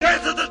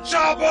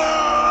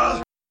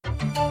trouble!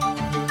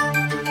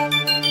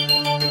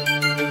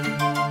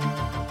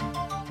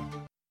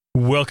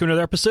 Welcome to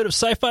another episode of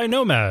Sci-Fi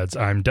Nomads.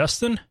 I'm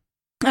Dustin.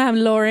 I'm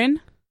Lauren.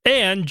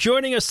 And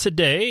joining us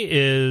today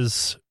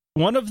is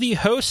one of the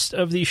hosts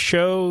of the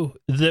show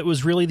that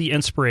was really the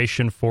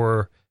inspiration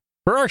for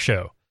our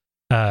show.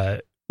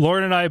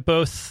 Lauren and I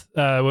both,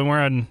 when we're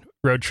on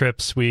road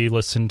trips, we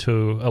listen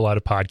to a lot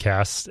of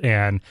podcasts,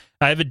 and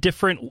I have a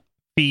different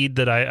feed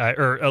that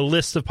or a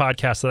list of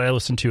podcasts that I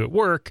listen to at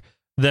work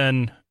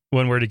than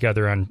when we're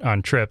together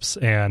on trips.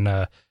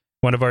 And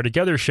one of our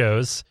together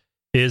shows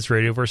is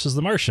Radio versus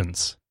the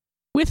Martians.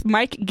 With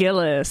Mike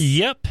Gillis.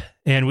 Yep.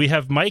 And we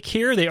have Mike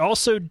here. They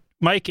also,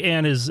 Mike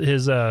and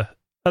his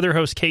other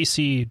host,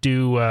 Casey,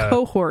 do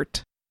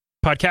Cohort.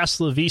 Podcast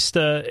La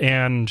Vista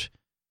and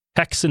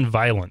Hex and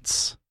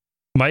Violence.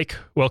 Mike,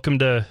 welcome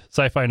to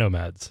Sci-Fi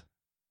Nomads.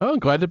 Oh,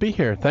 glad to be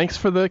here. Thanks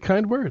for the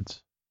kind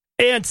words.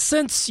 And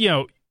since,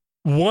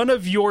 one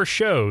of your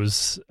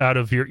shows out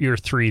of your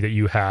three that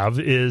you have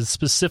is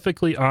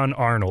specifically on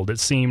Arnold, it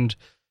seemed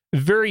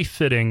very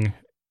fitting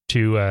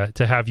to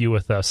have you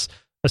with us,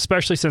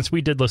 especially since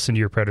we did listen to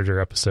your Predator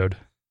episode.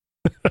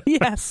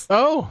 Yes.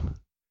 Yeah,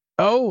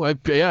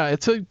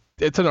 it's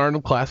an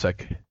Arnold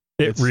classic.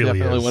 It's really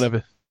definitely is. One of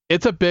it.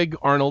 It's a big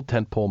Arnold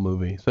tentpole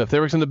movie. So if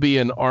there was going to be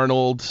an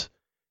Arnold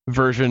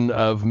version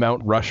of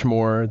Mount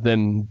Rushmore,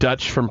 then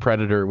Dutch from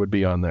Predator would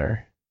be on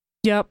there.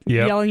 Yep.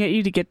 Yelling at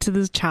you to get to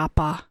the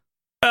chopper.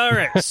 All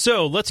right,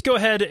 so let's go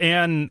ahead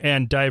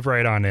and dive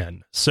right on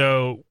in.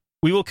 So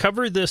we will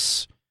cover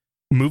this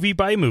movie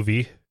by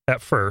movie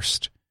at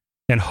first,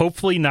 and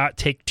hopefully not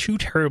take too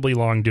terribly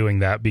long doing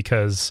that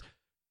because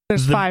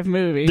there's 5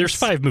 movies. There's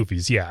 5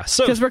 movies, yeah.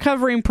 So because we're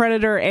covering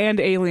Predator and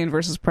Alien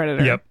versus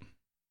Predator. Yep.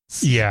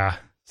 Yeah.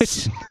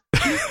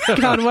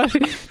 God, what?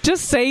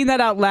 Just saying that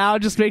out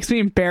loud just makes me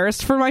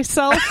embarrassed for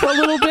myself a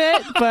little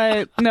bit,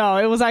 but no,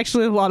 it was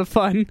actually a lot of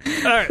fun.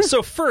 All right,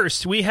 so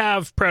first we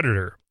have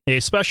Predator, a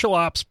special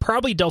ops,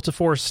 probably Delta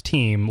Force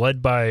team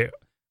led by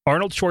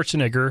Arnold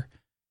Schwarzenegger,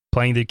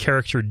 playing the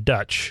character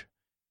Dutch,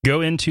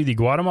 go into the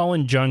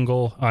Guatemalan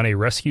jungle on a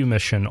rescue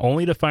mission,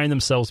 only to find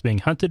themselves being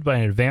hunted by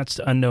an advanced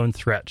unknown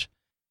threat.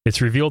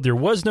 It's revealed there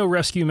was no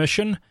rescue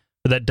mission,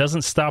 but that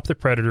doesn't stop the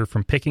Predator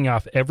from picking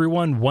off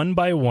everyone one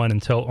by one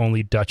until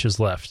only Dutch is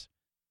left.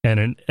 And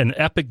in an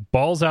epic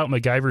balls-out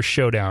MacGyver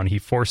showdown, he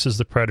forces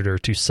the Predator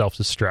to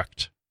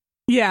self-destruct.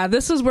 Yeah,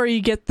 this is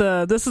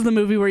the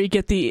movie where you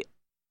get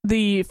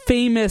the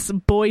famous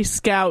Boy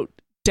Scout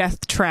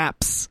death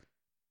traps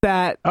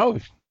that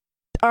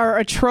are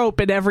a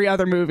trope in every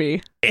other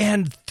movie.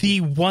 And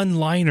the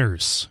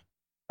one-liners.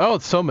 Oh,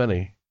 it's so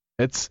many.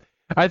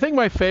 I think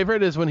my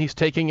favorite is when he's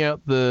taking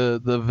out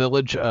the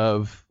village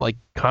of like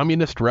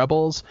communist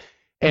rebels,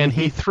 and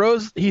he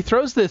throws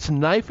this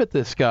knife at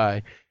this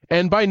guy.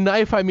 And by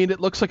knife, I mean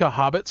it looks like a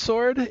Hobbit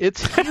sword.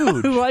 It's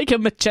huge. Like a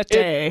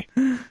machete.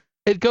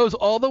 It goes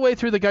all the way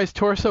through the guy's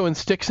torso and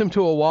sticks him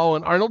to a wall,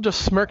 and Arnold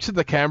just smirks at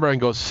the camera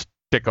and goes,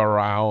 "Stick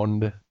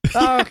around."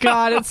 Oh,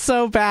 God, it's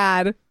so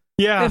bad.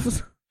 Yeah.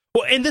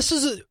 Well, and this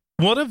is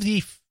one of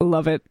the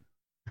love it.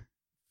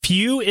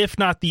 few, if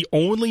not the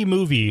only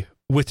movie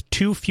with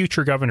 2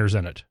 future governors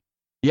in it.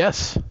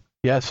 Yes.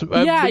 Yeah,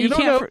 you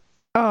can't.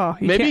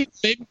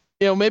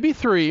 Maybe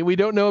 3. We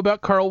don't know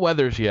about Carl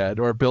Weathers yet,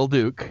 or Bill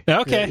Duke.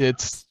 Okay,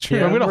 it's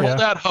true. I'm going to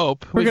hold out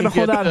hope. We're going to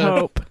hold out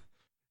hope.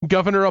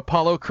 Governor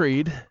Apollo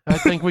Creed. I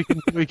think we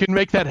can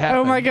make that happen.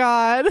 Oh my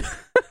God.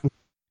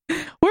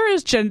 Where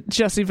is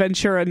Jesse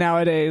Ventura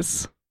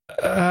nowadays?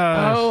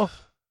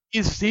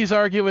 He's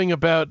arguing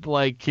about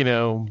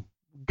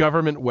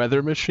government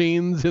weather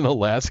machines in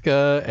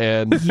Alaska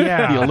and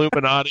the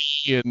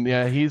Illuminati,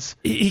 and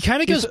he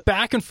kind of goes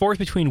back and forth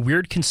between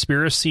weird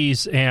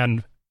conspiracies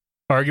and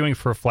arguing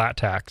for a flat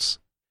tax.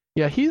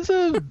 Yeah, he's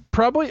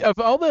probably of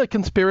all the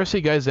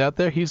conspiracy guys out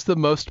there, he's the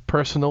most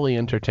personally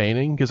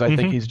entertaining because I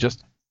think he's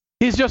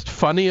just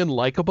funny and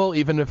likable,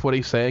 even if what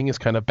he's saying is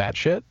kind of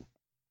batshit.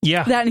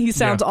 Yeah, that and he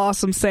sounds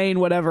awesome saying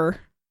whatever.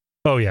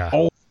 Oh yeah.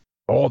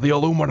 Oh, the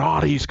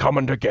Illuminati's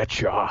coming to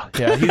get ya.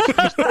 Yeah,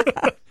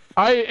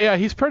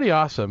 he's pretty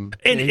awesome.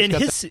 And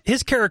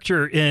his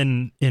character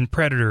in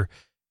Predator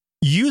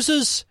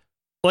uses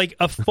like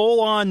a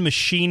full-on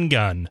machine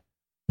gun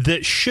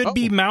that should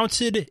be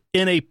mounted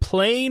in a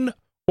plane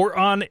or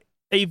on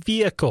a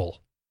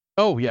vehicle.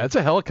 Oh yeah, it's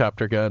a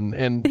helicopter gun,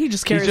 and he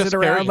just carries it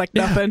around like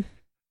nothing.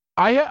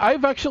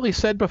 I've actually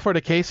said before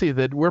to Casey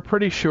that we're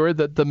pretty sure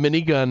that the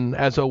minigun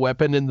as a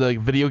weapon in the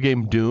video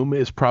game Doom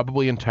is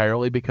probably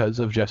entirely because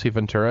of Jesse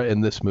Ventura in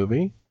this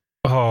movie.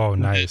 Oh,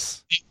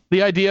 nice.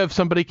 The idea of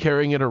somebody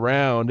carrying it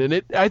around,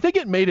 and I think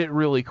it made it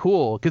really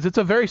cool because it's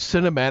a very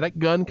cinematic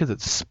gun because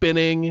it's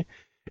spinning,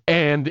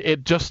 and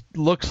it just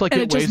looks like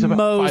it weighs just about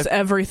mows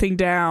everything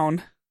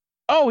down.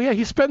 Oh yeah,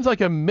 he spends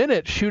like a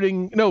minute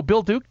shooting. No,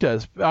 Bill Duke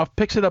does.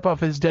 Picks it up off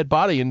his dead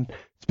body and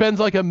spends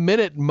like a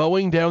minute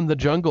mowing down the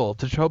jungle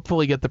to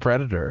hopefully get the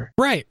Predator.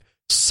 Right.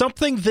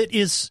 Something that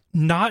is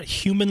not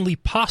humanly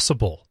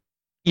possible.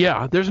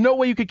 Yeah, there's no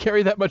way you could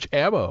carry that much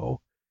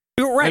ammo.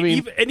 Right. I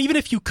mean, even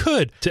if you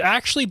could, to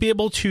actually be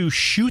able to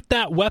shoot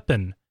that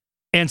weapon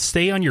and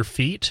stay on your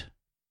feet,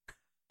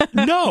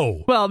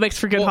 no. Well, it makes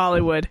for good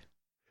Hollywood.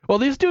 Well,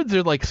 these dudes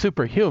are like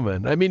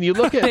superhuman. I mean, you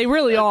look at... They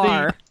really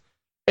are.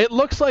 It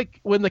looks like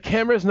when the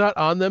camera's not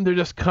on them, they're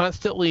just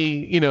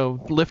constantly,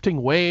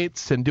 lifting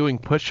weights and doing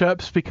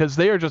push-ups because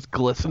they are just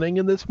glistening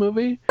in this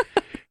movie.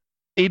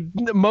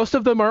 Most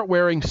of them aren't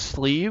wearing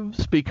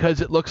sleeves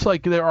because it looks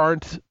like there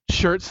aren't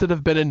shirts that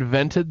have been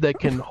invented that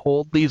can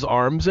hold these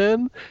arms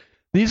in.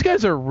 These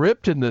guys are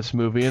ripped in this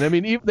movie, and I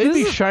mean, they'd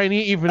be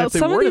shiny even if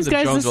they weren't in the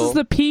jungle. Some of these guys, this is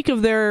the peak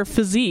of their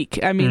physique.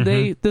 I mean,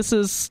 this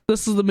is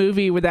the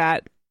movie where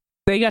that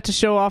they got to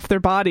show off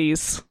their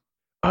bodies.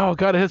 Oh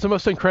god, it has the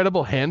most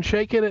incredible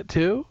handshake in it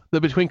too.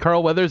 Between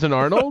Carl Weathers and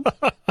Arnold.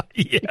 Yeah.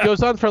 It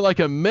goes on for like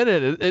a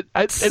minute.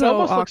 It so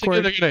almost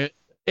awkward. looks like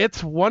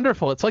it's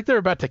wonderful. It's like they're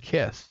about to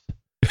kiss.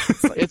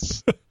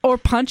 It's or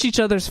punch each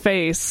other's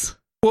face.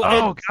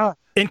 Well, god!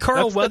 And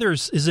Carl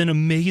Weathers is in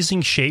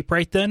amazing shape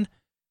right then,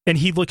 and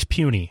he looks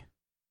puny.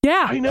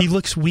 Yeah, he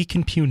looks weak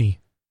and puny.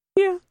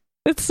 Yeah,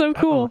 it's so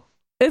cool.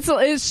 It's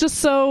just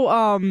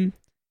so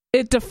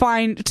it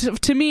defined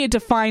to me. It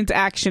defines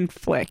action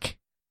flick.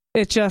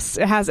 It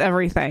has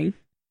everything.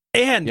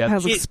 And it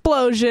has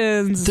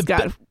explosions. It's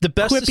got the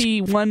best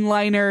quippy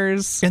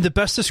one-liners. And the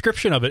best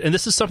description of it. And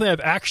this is something I've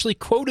actually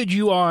quoted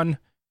you on,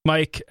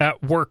 Mike,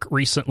 at work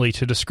recently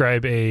to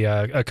describe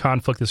a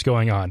conflict that's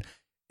going on.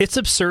 It's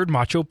absurd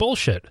macho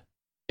bullshit.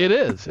 It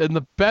is, in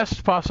the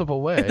best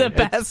possible way. The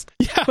best,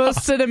 most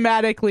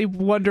cinematically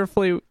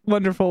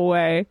wonderful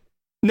way.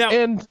 Now,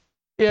 and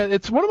yeah,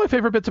 it's one of my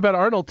favorite bits about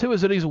Arnold, too,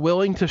 is that he's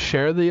willing to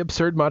share the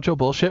absurd macho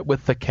bullshit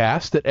with the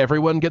cast, that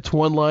everyone gets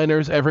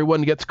one-liners,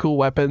 everyone gets cool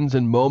weapons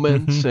and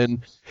moments.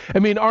 And, I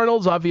mean,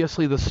 Arnold's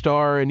obviously the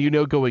star,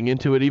 and going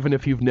into it, even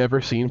if you've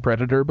never seen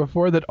Predator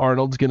before, that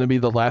Arnold's going to be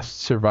the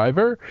last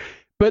survivor.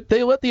 But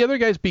they let the other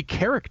guys be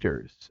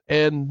characters.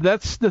 And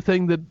that's the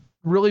thing that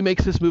really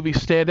makes this movie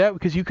stand out,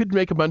 because you could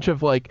make a bunch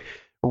of, like,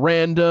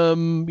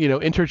 random,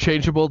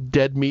 interchangeable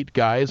dead meat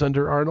guys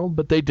under Arnold,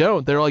 but they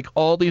don't. They're like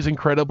all these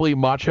incredibly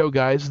macho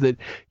guys that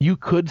you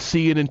could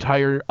see an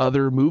entire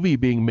other movie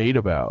being made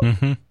about.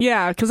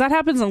 Yeah, because that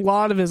happens in a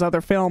lot of his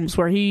other films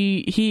where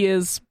he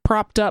is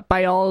propped up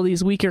by all of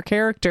these weaker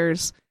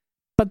characters.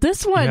 But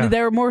this one,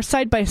 they were more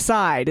side by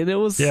side, and it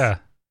was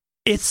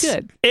it's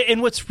good.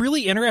 And what's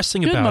really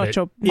interesting good about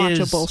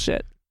macho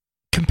bullshit.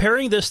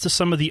 Comparing this to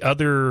some of the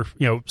other,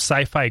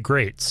 sci-fi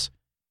greats,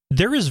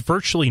 there is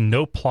virtually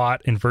no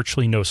plot and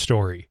virtually no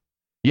story.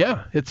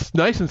 Yeah, it's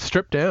nice and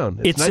stripped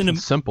down. It's nice and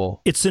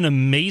simple. It's an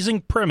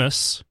amazing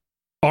premise.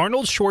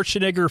 Arnold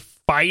Schwarzenegger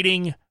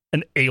fighting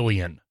an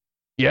alien.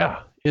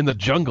 Yeah, in the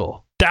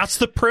jungle. That's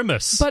the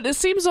premise. But it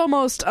seems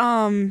almost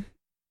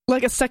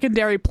like a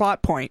secondary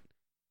plot point.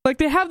 Like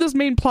they have this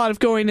main plot of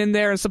going in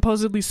there and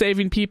supposedly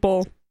saving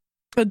people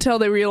until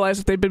they realize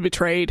that they've been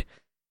betrayed.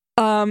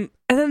 And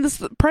then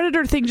this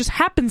Predator thing just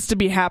happens to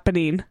be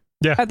happening.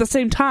 Yeah. At the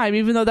same time,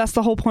 even though that's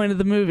the whole point of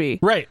the movie.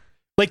 Right.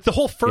 Like the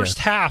whole first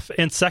half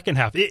and second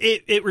half.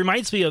 It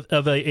reminds me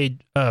of a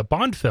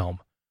Bond film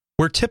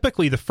where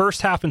typically the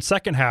first half and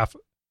second half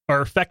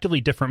are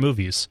effectively different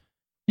movies.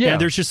 Yeah.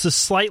 And there's just a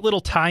slight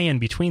little tie-in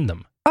between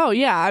them. Oh,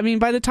 yeah. I mean,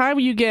 by the time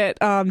you get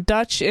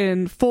Dutch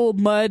in full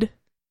mud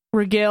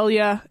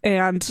regalia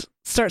and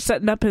start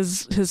setting up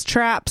his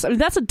traps, I mean,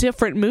 that's a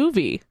different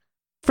movie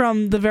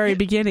from the very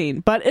beginning.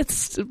 But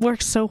it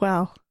works so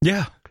well.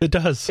 Yeah, it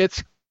does.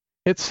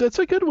 It's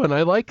a good one.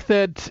 I like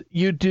that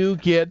you do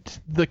get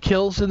the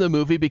kills in the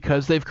movie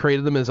because they've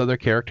created them as other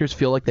characters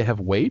feel like they have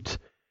weight.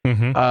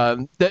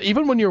 That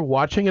even when you're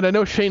watching it, I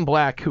know Shane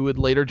Black, who would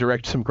later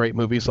direct some great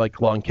movies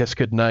like Long Kiss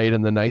Goodnight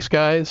and The Nice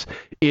Guys,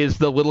 is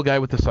the little guy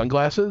with the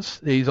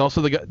sunglasses. He's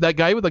also that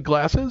guy with the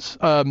glasses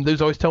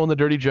who's always telling the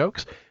dirty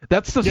jokes.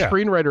 That's the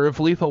screenwriter of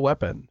Lethal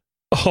Weapon.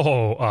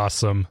 Oh,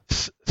 awesome.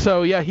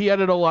 So, yeah, he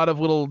added a lot of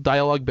little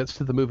dialogue bits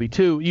to the movie,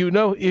 too.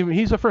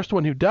 He's the first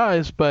one who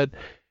dies, but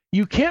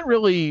you can't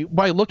really,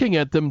 by looking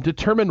at them,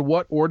 determine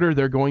what order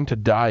they're going to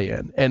die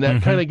in. And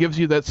that kind of gives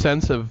you that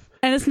sense of...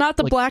 And it's not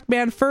the black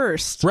man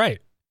first. Right.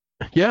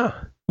 Yeah.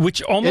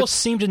 Which almost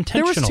seemed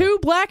intentional. There was 2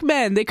 black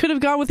men. They could have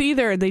gone with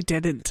either, and they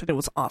didn't. And it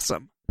was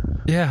awesome.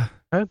 Yeah.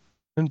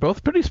 And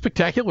both pretty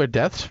spectacular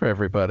deaths for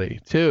everybody,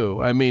 too.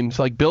 I mean, it's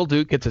like Bill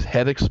Duke gets his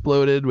head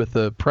exploded with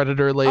the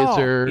Predator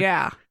laser. Oh,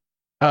 yeah.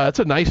 It's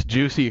a nice,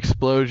 juicy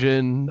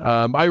explosion.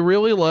 I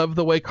really love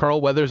the way Carl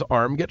Weathers'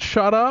 arm gets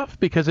shot off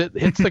because it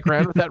hits the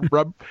ground with that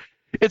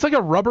It's like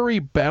a rubbery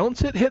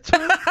bounce it hits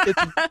her.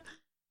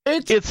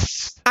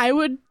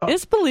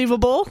 It's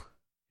believable.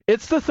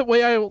 It's the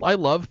way I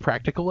love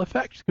practical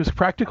effects, because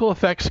practical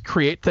effects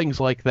create things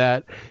like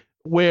that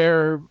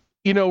where,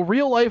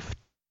 real life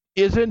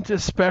isn't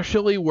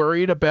especially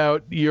worried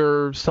about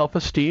your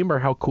self-esteem or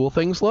how cool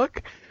things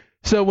look.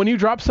 So when you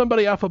drop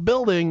somebody off a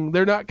building,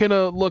 they're not going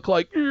to look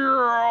like, they're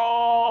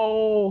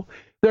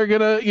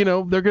going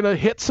to, they're going to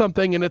hit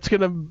something and it's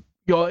going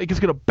it's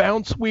going to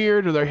bounce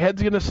weird or their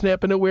head's going to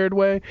snap in a weird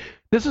way.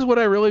 This is what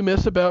I really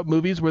miss about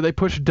movies where they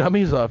push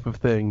dummies off of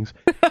things.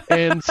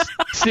 And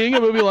seeing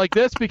a movie like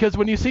this, because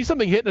when you see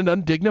something hit in an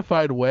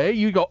undignified way,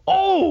 you go,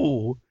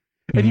 oh,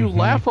 and you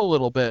laugh a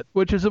little bit,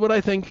 which is what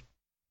I think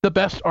the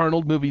best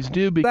Arnold movies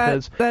do,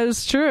 because that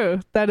is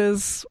true.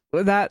 That's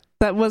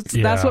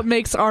what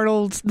makes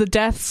Arnold the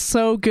Death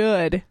so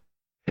good.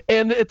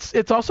 And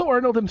it's also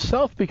Arnold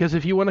himself, because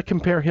if you want to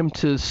compare him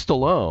to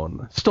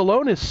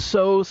Stallone is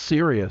so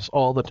serious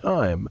all the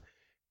time.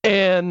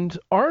 And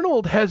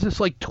Arnold has this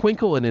like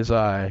twinkle in his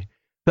eye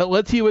that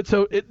lets you, it's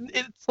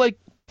like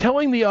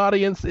telling the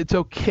audience it's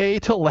okay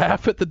to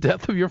laugh at the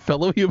death of your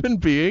fellow human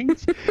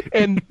beings.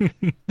 And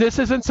this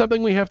isn't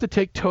something we have to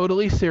take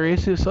totally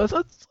seriously. So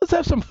let's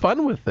have some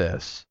fun with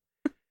this.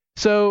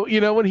 So,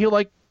 when he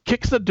like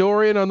kicks the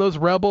door in on those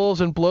rebels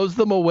and blows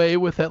them away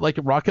with that like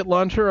rocket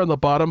launcher on the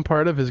bottom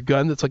part of his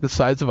gun that's like the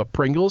size of a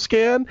Pringles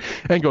can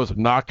and goes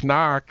knock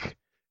knock.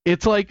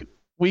 It's like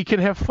we can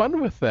have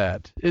fun with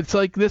that. It's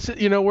like this,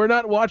 we're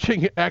not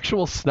watching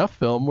actual snuff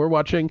film. We're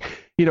watching,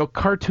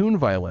 cartoon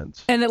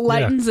violence. And it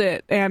lightens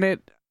it and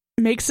it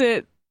makes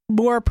it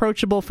more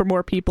approachable for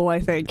more people, I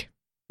think.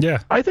 Yeah.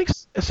 I think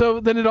so.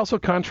 Then it also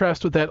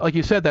contrasts with that, like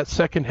you said, that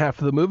second half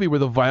of the movie where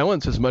the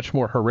violence is much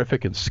more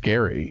horrific and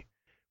scary,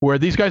 where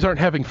these guys aren't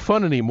having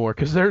fun anymore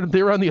because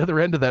they're on the other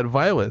end of that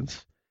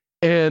violence.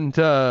 And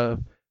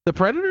the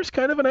Predator's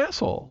kind of an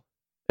asshole.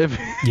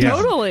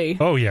 Totally.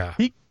 Oh, yeah.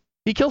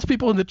 He kills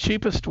people in the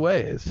cheapest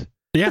ways.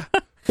 Yeah.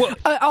 Well,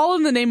 all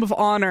in the name of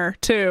honor,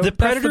 too. The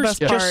Predator's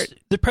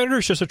the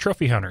Predator's just a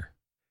trophy hunter.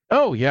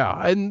 Oh,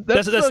 yeah. And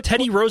that's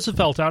Teddy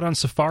Roosevelt out on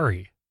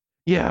safari.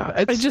 Yeah.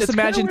 I just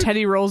imagine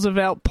Teddy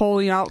Roosevelt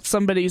pulling out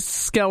somebody's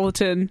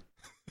skeleton.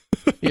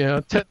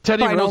 Yeah,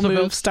 Teddy Final Roosevelt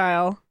move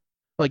style.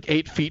 Like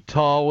 8 feet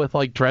tall with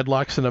like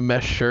dreadlocks and a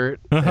mesh shirt.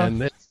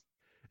 And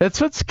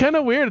it's what's kind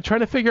of weird, trying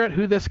to figure out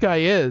who this guy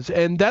is.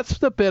 And that's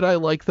the bit I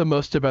like the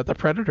most about the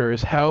Predator,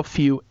 is how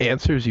few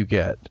answers you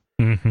get.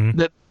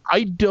 That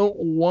I don't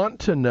want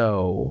to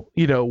know,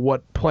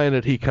 what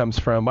planet he comes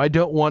from. I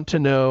don't want to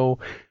know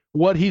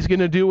what he's going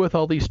to do with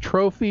all these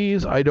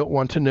trophies. I don't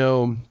want to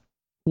know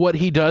what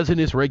he does in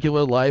his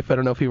regular life. I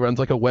don't know if he runs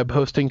like a web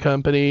hosting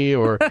company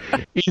or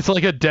he's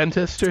like a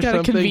dentist or something.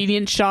 Got a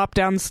convenience shop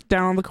down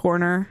on the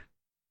corner.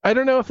 I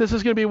don't know if this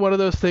is going to be one of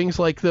those things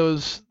like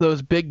those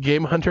big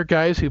game hunter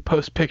guys who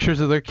post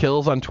pictures of their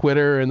kills on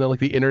Twitter and then like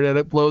the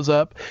internet blows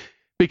up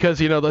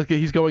because, like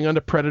he's going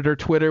onto Predator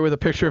Twitter with a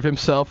picture of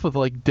himself with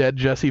like dead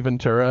Jesse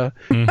Ventura.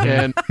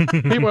 And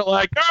people are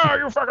like, oh,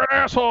 you fucking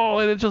asshole.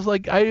 And it's just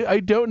like, I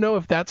don't know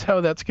if that's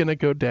how that's going to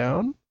go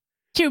down.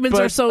 Humans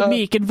are so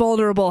meek and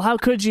vulnerable. How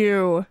could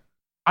you?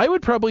 I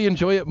would probably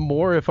enjoy it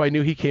more if I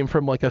knew he came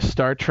from like a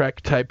Star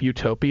Trek type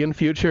utopian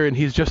future and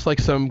he's just like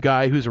some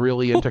guy who's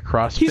really into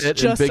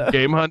CrossFit and big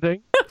game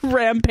hunting.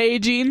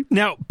 Rampaging.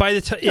 Now, by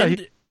the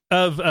end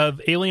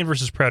of Alien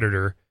versus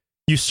Predator,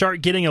 you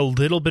start getting a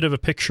little bit of a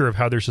picture of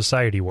how their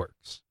society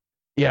works.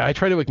 Yeah, I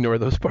try to ignore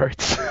those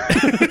parts.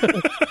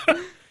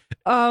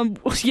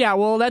 Yeah,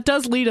 well, that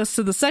does lead us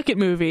to the second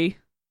movie.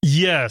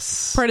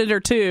 Yes. Predator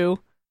 2.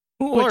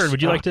 Lauren,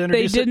 would you like to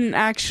introduce it? They didn't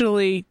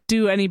actually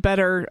do any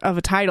better of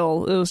a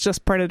title. It was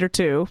just Predator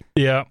 2.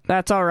 Yeah.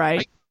 That's all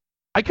right.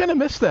 I kind of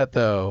miss that,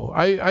 though.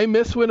 I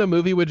miss when a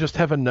movie would just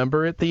have a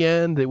number at the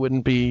end. It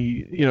wouldn't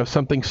be,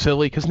 something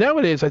silly. Because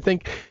nowadays, I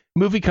think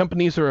movie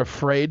companies are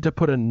afraid to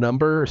put a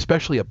number,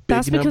 especially a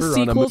big number on a movie. That's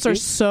because sequels are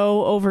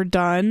so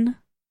overdone.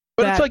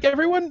 But it's like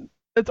everyone...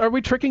 Are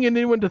we tricking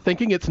anyone to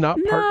thinking it's not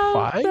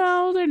part 5?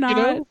 No, they're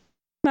not.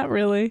 Not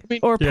really.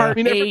 Or part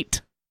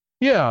 8.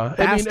 Yeah.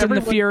 Fast and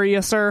the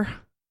Furiouser.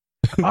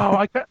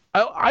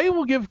 I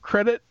will give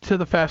credit to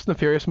the Fast and the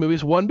Furious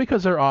movies. 1,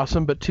 because they're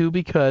awesome, but 2,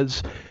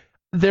 because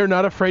they're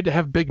not afraid to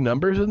have big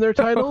numbers in their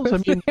titles. I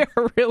mean,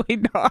 they're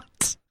really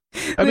not.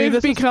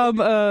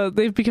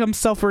 They've become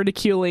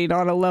self-ridiculing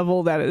on a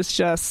level that is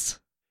just...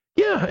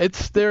 Yeah,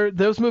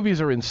 those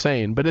movies are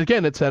insane. But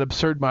again, it's that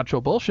absurd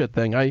macho bullshit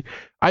thing.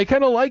 I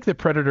kind of like that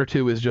Predator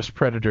 2 is just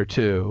Predator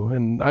 2.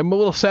 And I'm a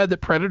little sad that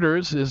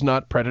Predators is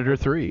not Predator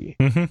 3.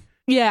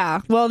 Yeah,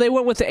 well, they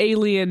went with the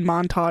alien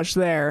montage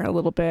there a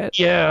little bit.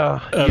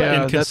 Yeah.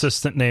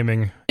 Inconsistent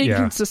naming.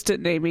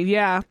 Inconsistent naming,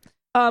 yeah.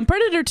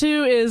 Predator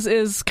 2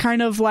 is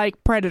kind of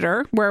like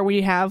Predator, where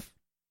we have,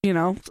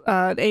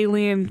 an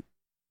alien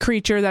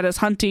creature that is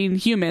hunting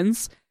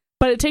humans,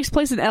 but it takes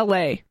place in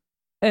LA.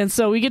 And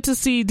so we get to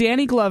see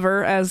Danny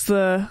Glover as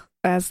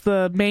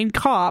the main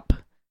cop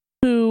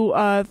who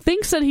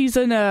thinks that he's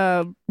in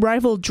a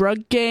rival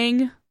drug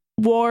gang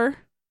war,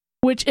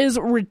 which is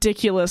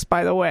ridiculous,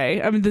 by the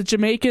way. I mean, the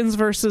Jamaicans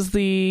versus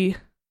the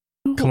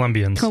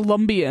Colombians.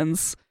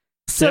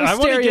 So I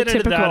want to get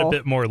into that a stereotypical.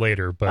 bit more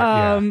later,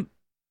 but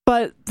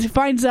But he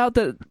finds out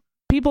that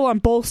people on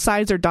both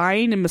sides are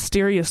dying in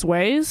mysterious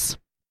ways.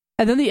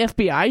 And then the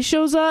FBI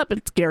shows up.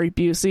 It's Gary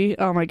Busey.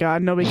 Oh my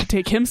God, nobody can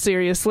take him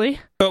seriously.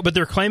 Oh, but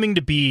they're claiming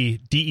to be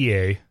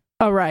DEA.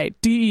 Oh right,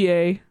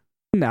 DEA.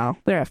 No,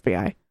 they're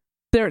FBI.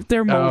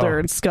 They're Mulder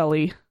and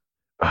Scully.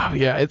 Oh,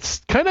 yeah, it's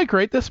kind of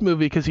great, this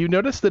movie, because you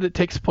notice that it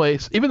takes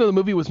place, even though the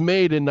movie was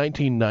made in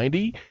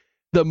 1990,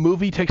 the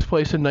movie takes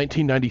place in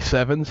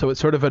 1997, so it's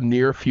sort of a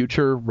near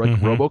future like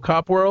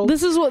RoboCop world.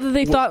 This is what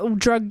they thought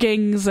drug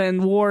gangs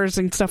and wars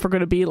and stuff were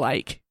going to be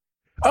like.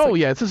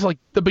 Yeah, this is like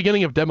the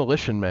beginning of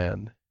Demolition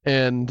Man,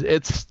 and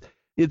it's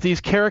these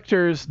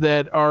characters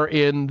that are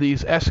in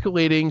these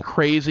escalating,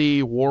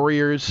 crazy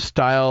warriors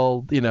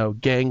style,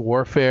 gang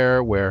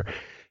warfare where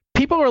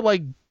people are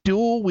like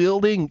dual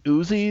wielding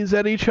Uzis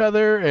at each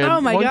other, and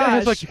oh my one gosh. guy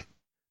has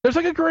there's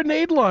like a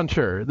grenade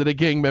launcher that a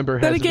gang member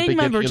has. That a gang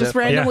member just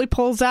randomly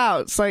pulls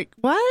out. It's like,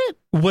 what?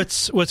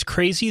 What's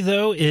crazy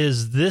though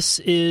is this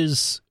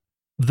is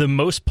the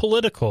most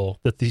political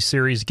that the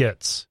series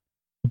gets,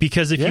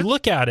 because if you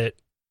look at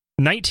it,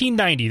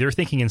 1990, they're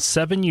thinking in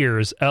 7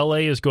 years, LA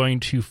is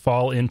going to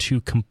fall into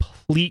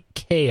complete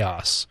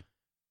chaos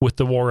with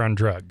the war on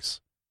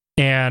drugs,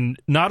 and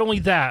not only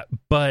that,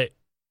 but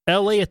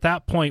LA at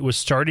that point was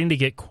starting to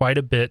get quite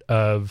a bit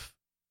of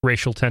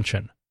racial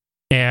tension.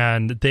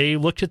 And they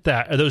looked at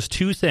those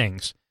two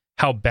things.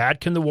 How bad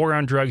can the war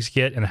on drugs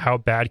get, and how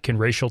bad can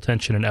racial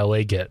tension in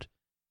LA get?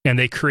 And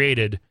they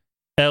created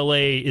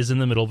LA is in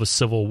the middle of a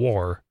civil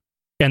war,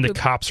 and the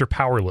cops are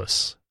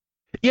powerless.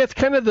 Yeah, it's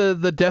kind of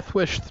the Death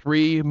Wish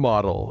 3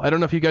 model. I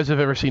don't know if you guys have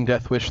ever seen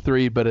Death Wish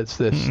 3, but it's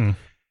this. Mm-mm.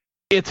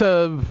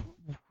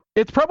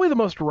 It's probably the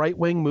most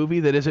right-wing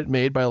movie that isn't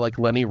made by like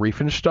Leni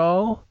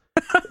Riefenstahl.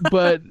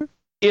 But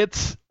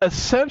it's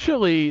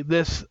essentially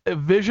this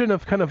vision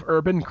of kind of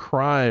urban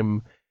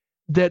crime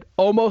that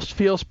almost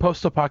feels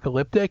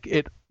post-apocalyptic.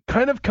 It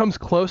kind of comes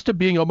close to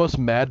being almost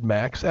Mad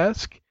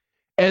Max-esque.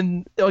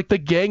 And like the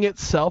gang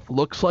itself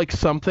looks like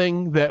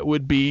something that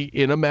would be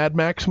in a Mad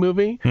Max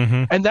movie.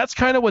 Mm-hmm. And that's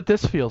kind of what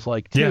this feels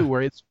like too,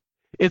 where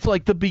it's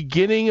like the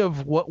beginning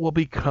of what will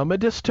become a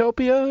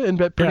dystopia.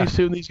 And pretty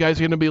soon these guys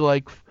are going to be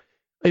like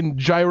in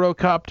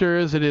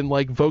gyrocopters and in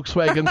like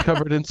Volkswagens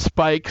covered in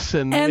spikes,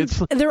 and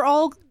they're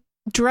all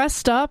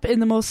dressed up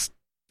in the most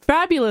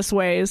fabulous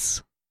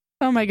ways.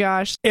 Oh my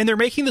gosh. And they're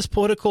making this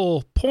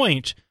political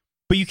point,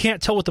 but you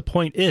can't tell what the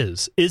point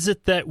is. Is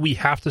it that we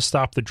have to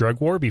stop the drug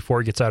war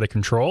before it gets out of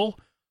control?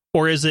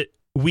 Or is it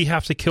we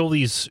have to kill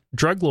these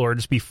drug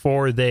lords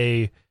before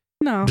they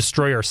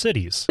destroy our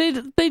cities? They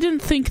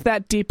didn't think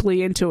that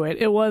deeply into it.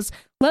 It was,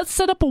 let's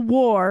set up a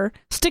war,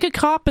 stick a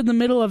cop in the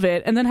middle of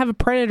it, and then have a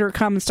predator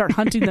come and start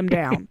hunting them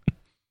down.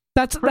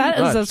 That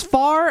is as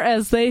far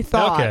as they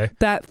thought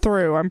that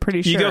through, I'm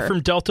pretty sure. You go from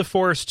Delta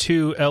Force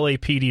to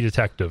LAPD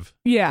detective.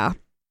 Yeah.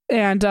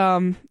 And,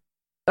 oh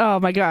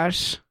my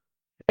gosh.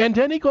 And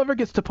Danny Glover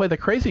gets to play the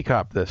crazy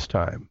cop this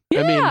time.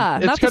 Yeah, I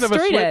mean, it's not kind the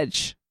of straight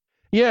edge.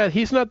 Yeah,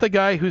 he's not the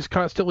guy who's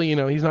constantly,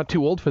 he's not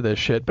too old for this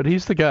shit, but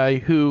he's the guy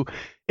who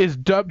is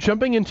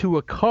jumping into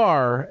a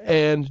car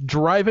and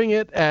driving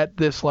it at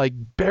this like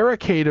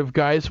barricade of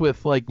guys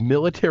with like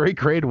military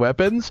grade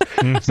weapons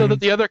so that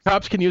the other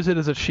cops can use it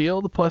as a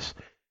shield. Plus,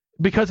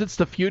 because it's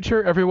the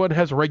future, everyone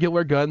has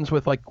regular guns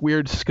with like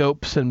weird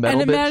scopes and metal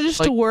bits. And it manages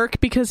to work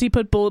because he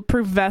put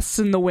bulletproof vests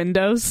in the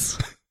windows.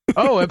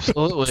 Oh,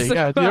 absolutely.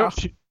 Yeah,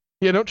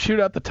 you don't shoot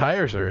out the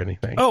tires or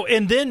anything. Oh,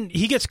 and then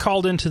he gets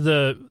called into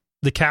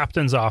the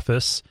captain's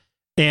office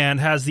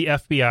and has the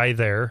FBI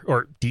there,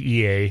 or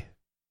DEA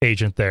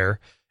agent there,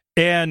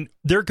 and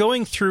they're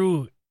going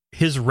through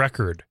his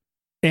record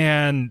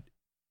and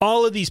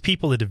all of these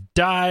people that have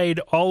died,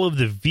 all of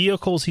the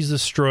vehicles he's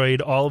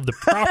destroyed, all of the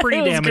property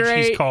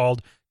damage he's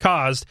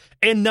caused,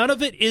 and none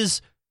of it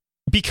is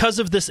because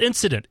of this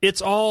incident.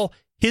 It's all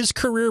his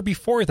career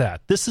before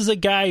that. This is a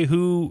guy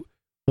who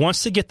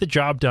wants to get the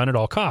job done at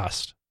all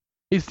costs.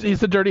 He's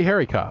the Dirty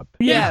Harry cop.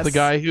 Yes. He's the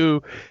guy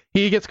who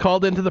he gets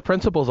called into the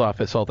principal's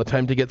office all the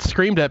time to get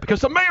screamed at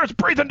because the mayor's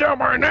breathing down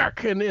my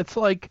neck, and it's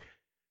like,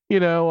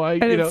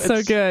 it's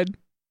so good.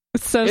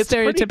 It's so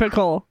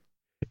stereotypical.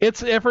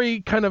 It's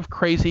every kind of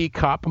crazy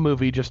cop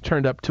movie just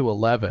turned up to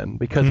 11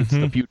 because it's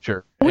the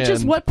future. Which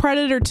is what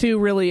Predator 2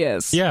 really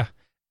is. Yeah.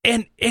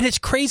 And it's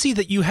crazy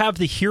that you have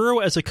the hero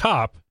as a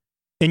cop,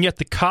 and yet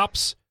the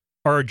cops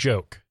are a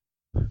joke.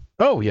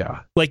 Oh,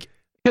 yeah. Like,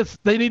 because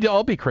they need to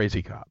all be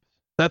crazy cops.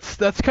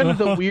 That's kind of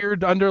the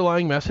weird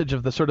underlying message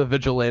of the sort of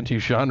vigilante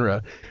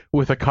genre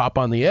with a cop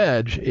on the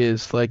edge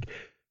is like,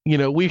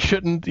 we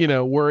shouldn't,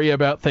 worry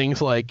about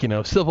things like,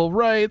 civil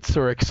rights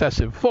or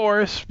excessive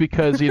force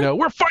because,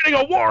 we're fighting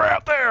a war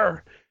out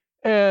there.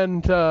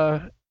 And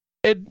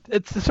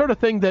it's the sort of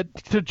thing that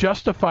to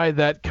justify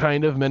that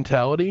kind of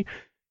mentality,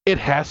 it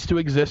has to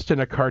exist in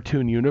a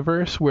cartoon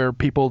universe where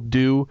people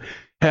do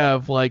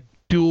have like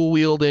dual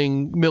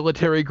wielding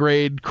military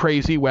grade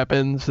crazy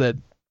weapons that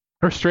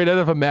are straight out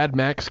of a Mad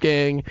Max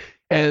gang,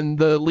 and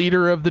the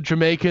leader of the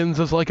Jamaicans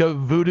is like a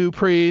voodoo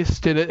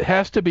priest, and it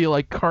has to be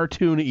like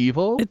cartoon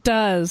evil. It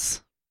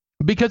does.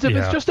 Because if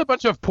it's just a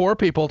bunch of poor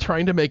people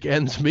trying to make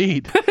ends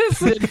meet,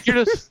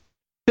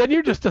 then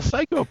you're just a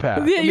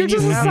psychopath. Yeah, you're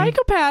just a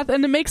psychopath,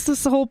 and it makes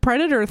this whole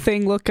Predator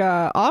thing look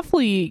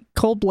awfully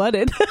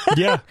cold-blooded.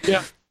 Yeah.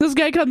 This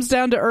guy comes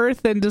down to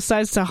Earth and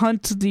decides to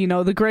hunt,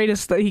 the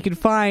greatest that he can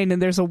find, and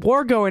there's a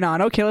war going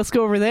on. Okay, let's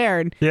go over there.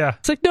 And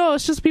it's like, no,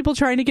 it's just people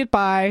trying to get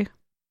by.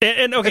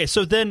 And okay,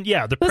 so then, the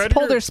let's Predator...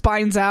 pull their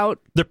spines out.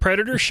 The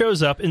Predator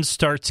shows up and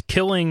starts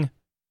killing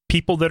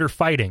people that are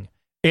fighting.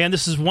 And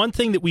this is one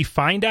thing that we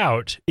find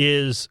out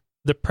is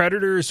the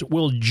Predators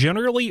will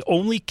generally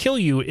only kill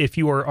you if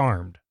you are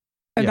armed.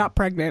 And not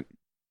pregnant.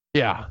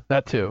 Yeah,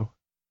 that too.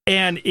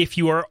 And if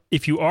you are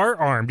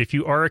armed, if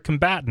you are a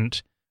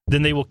combatant,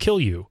 then they will kill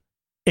you.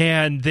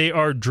 And they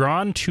are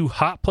drawn to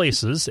hot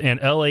places, and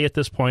LA at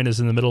this point is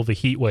in the middle of a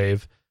heat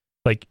wave,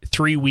 like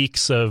 3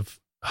 weeks of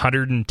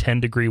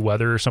 110-degree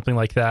weather or something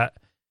like that.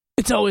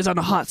 It's always on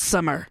a hot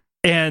summer.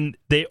 And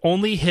they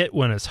only hit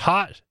when it's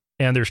hot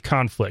and there's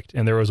conflict.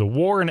 And there was a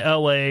war in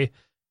LA.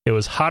 It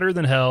was hotter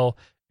than hell,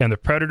 and the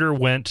Predator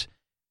went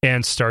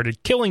and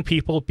started killing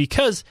people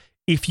because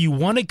if you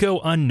want to go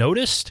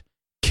unnoticed,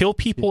 kill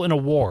people in a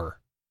war.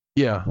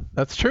 Yeah,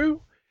 that's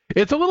true.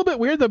 It's a little bit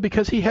weird, though,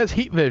 because he has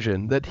heat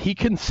vision, that he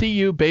can see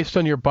you based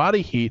on your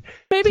body heat.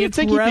 Maybe it's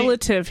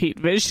relative heat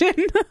vision.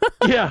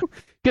 Yeah.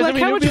 Like,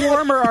 how much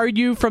warmer are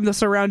you from the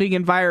surrounding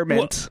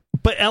environment?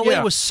 Well, but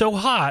LA was so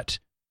hot,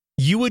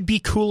 you would be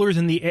cooler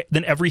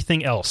than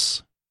everything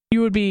else. You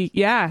would be,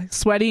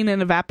 sweating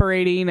and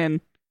evaporating, and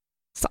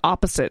it's the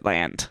opposite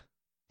land.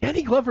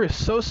 Danny Glover is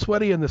so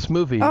sweaty in this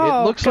movie.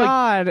 Oh, it looks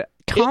God.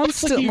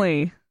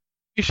 Constantly.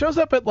 He shows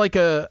up at like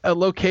a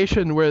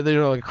location where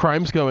a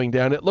crime's going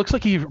down. It looks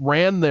like he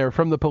ran there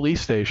from the police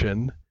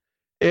station.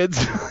 It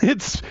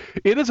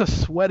is a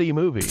sweaty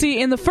movie. See,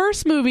 in the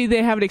first movie,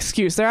 they have an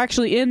excuse. They're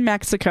actually in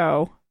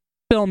Mexico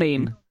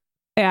filming,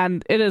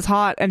 and it is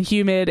hot and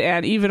humid,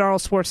 and even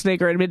Arnold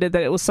Schwarzenegger admitted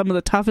that it was some of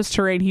the toughest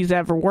terrain he's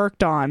ever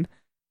worked on.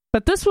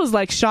 But this was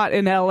like shot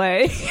in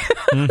LA.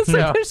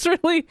 So there's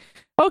really...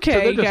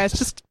 Okay, guys,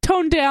 just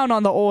tone down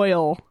on the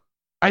oil.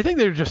 I think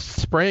they're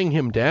just spraying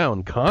him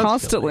down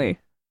constantly.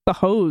 The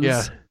hose.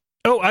 Yeah.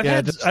 Oh, I've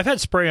had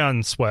spray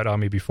on sweat on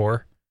me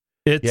before.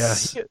 It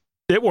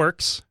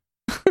works.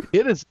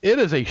 It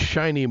is a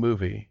shiny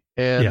movie,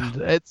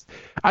 and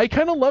I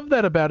kind of love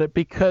that about it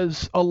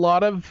because a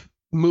lot of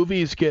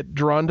movies get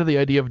drawn to the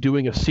idea of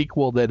doing a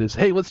sequel that is,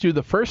 hey, let's do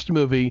the first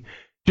movie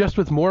just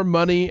with more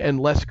money and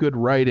less good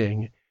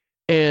writing,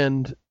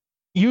 and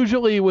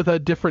usually with a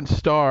different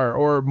star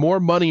or more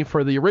money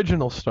for the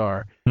original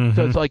star. Mm-hmm.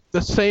 So it's like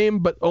the same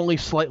but only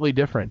slightly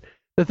different.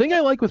 The thing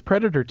I like with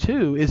Predator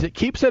 2 is it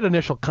keeps that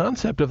initial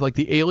concept of like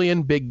the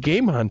alien big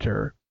game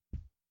hunter,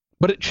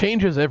 but it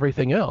changes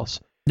everything else.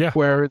 Yeah.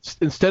 Where it's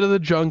instead of the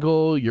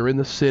jungle, you're in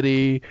the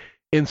city.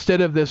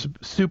 Instead of this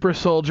super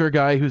soldier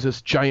guy who's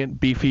this giant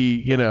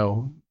beefy,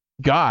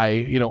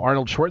 guy,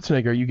 Arnold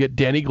Schwarzenegger, you get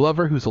Danny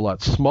Glover, who's a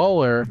lot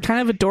smaller.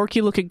 Kind of a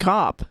dorky looking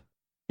cop.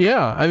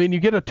 Yeah, I mean,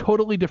 you get a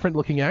totally different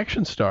looking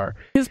action star.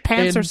 His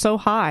pants are so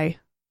high.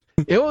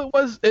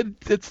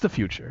 It's the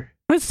future.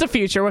 It's the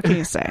future. What can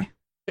you say?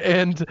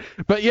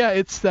 But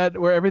it's that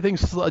where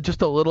everything's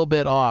just a little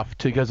bit off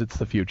because it's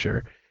the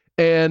future,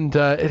 and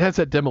it has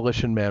that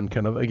Demolition Man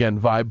kind of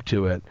vibe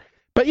to it.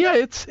 But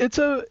it's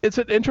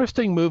an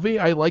interesting movie.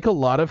 I like a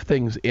lot of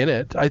things in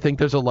it. I think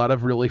there's a lot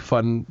of really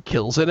fun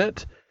kills in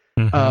it.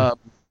 Mm-hmm.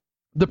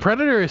 The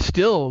Predator is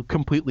still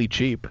completely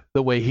cheap.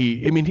 The way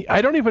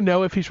I don't even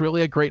know if he's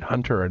really a great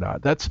hunter or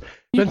not. That's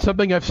been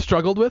something I've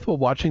struggled with while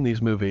watching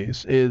these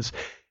movies. Is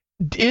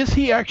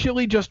he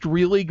actually just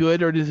really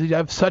good, or does he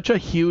have such a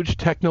huge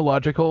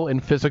technological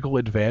and physical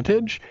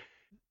advantage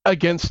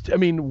against,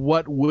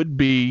 what would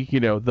be,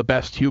 the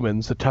best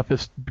humans, the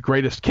toughest,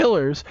 greatest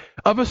killers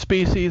of a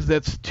species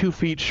that's 2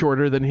 feet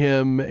shorter than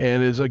him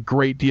and is a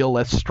great deal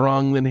less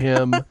strong than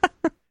him?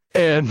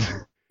 And...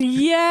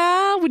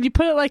 Yeah, when you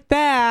put it like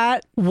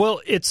that.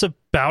 Well, it's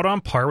about on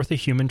par with a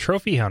human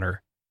trophy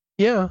hunter.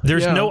 Yeah.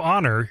 There's no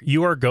honor.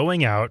 You are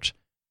going out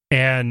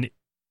and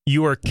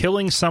you are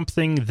killing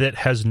something that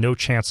has no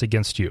chance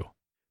against you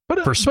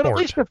for sport. But at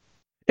least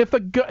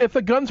if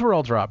the guns were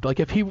all dropped, like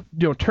if he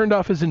turned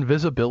off his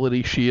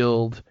invisibility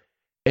shield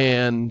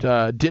and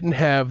didn't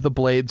have the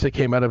blades that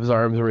came out of his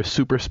arms or his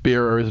super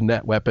spear or his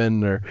net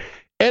weapon or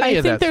any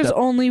of that stuff. I think there's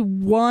only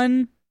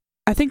one...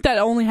 I think that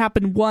only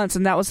happened once,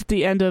 and that was at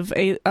the end of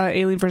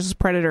Alien vs.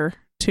 Predator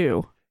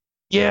 2.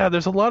 Yeah,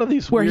 there's a lot of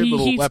these where weird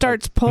little he weapons.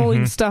 starts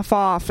pulling stuff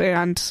off,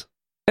 and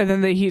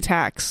then he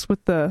attacks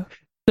with the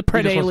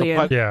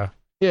Predalien.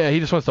 Yeah, he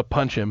just wants to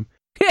punch him.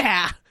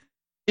 Yeah.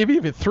 If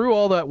you threw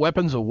all that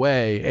weapons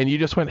away and you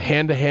just went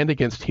hand to hand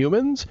against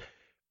humans,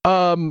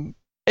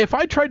 if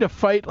I tried to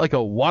fight like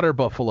a water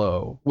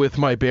buffalo with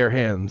my bare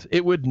hands,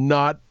 it would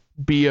not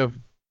be a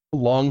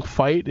long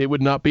fight. It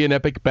would not be an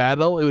epic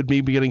battle. It would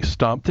be getting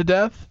stomped to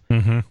death,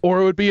 or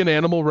it would be an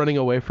animal running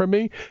away from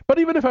me. But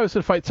even if I was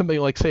to fight something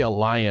like, say, a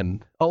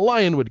lion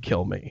would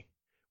kill me,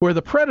 where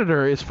the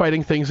Predator is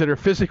fighting things that are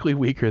physically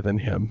weaker than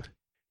him.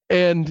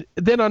 And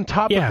then on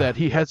top of that,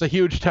 he has a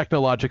huge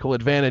technological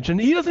advantage,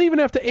 and he doesn't even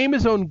have to aim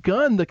his own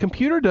gun. The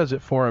computer does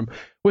it for him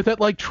with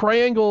that like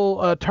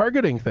triangle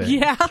targeting thing.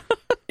 Yeah.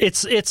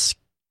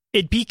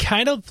 It'd be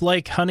kind of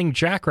like hunting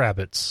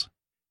jackrabbits.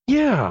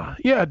 Yeah.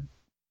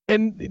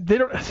 and they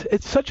don't.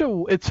 It's such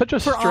a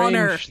strange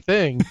honor.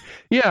 thing.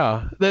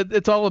 Yeah, that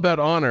it's all about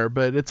honor,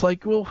 but it's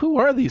like, well, who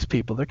are these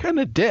people? They're kind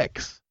of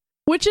dicks.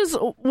 Which is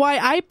why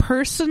I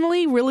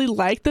personally really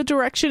like the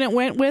direction it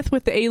went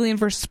with the Alien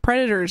versus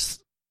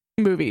Predators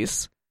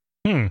movies.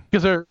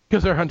 Because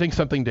they're hunting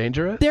something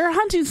dangerous. They're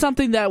hunting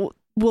something that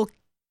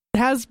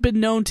has been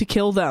known to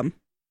kill them.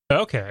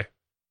 Okay.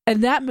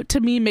 And that, to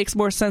me, makes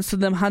more sense than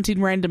them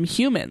hunting random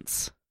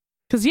humans.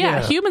 Because,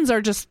 humans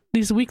are just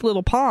these weak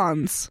little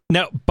pawns.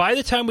 Now, by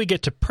the time we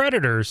get to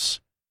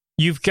Predators,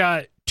 you've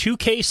got 2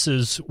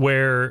 cases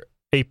where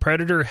a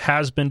Predator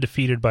has been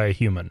defeated by a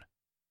human.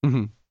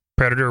 Mm-hmm.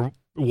 Predator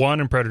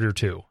 1 and Predator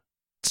 2.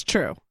 It's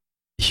true.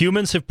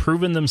 Humans have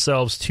proven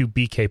themselves to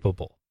be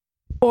capable.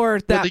 Or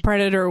that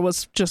Predator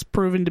was just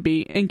proven to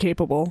be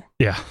incapable.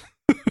 Yeah.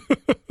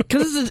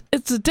 Because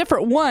it's a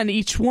different one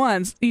each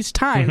time.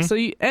 Mm-hmm. So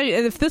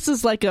if this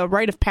is like a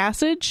rite of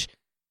passage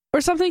or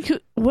something,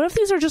 what if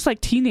these are just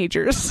like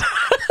teenagers?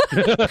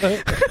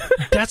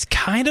 That's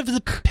kind of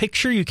the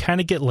picture you kind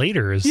of get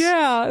later. It's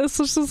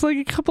just like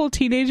a couple of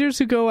teenagers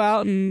who go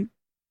out and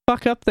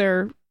fuck up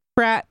their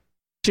frat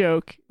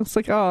joke. It's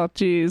like, oh,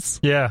 geez.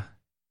 Yeah.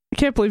 I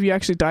can't believe you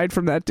actually died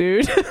from that,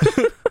 dude.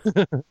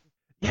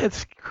 Yeah,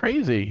 it's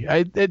crazy.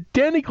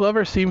 Danny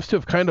Glover seems to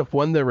have kind of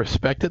won their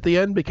respect at the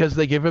end because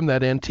they give him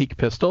that antique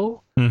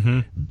pistol. Mm-hmm.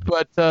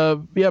 But,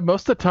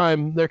 most of the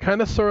time, they're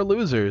kind of sore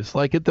losers.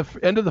 Like, at the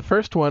end of the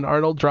first one,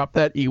 Arnold dropped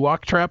that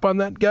Ewok trap on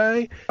that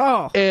guy.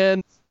 Oh.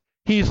 And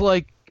he's,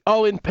 like,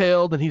 all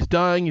impaled, and he's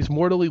dying, he's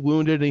mortally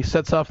wounded, and he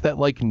sets off that,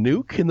 like,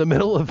 nuke in the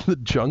middle of the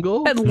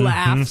jungle. And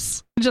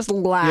laughs. Just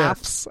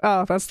laughs.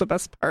 Yeah. Oh, that's the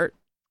best part.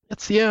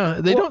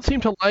 They don't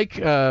seem to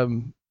like...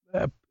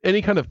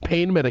 any kind of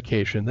pain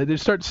medication. They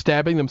just start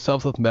stabbing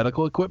themselves with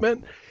medical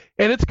equipment,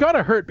 and it's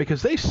gotta hurt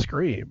because they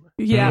scream.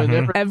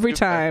 Yeah, every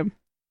time.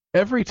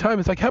 Every time.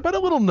 It's like, how about a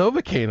little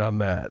Novocaine on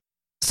that?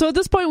 So at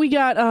this point, we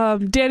got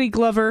Danny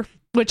Glover,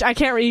 which I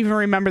can't even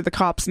remember the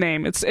cop's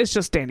name. It's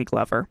just Danny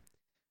Glover.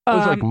 It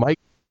was like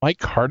Mike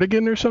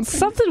Hardigan or something?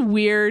 Something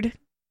weird.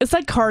 It's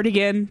like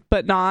Cardigan,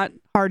 but not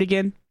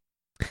Hardigan.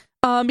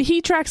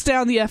 He tracks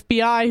down the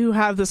FBI, who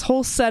have this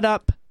whole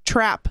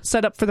trap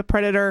set up for the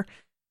Predator,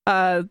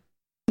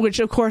 which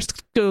of course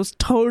goes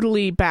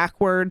totally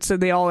backwards,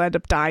 and they all end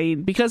up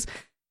dying because,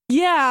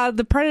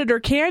 the Predator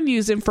can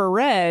use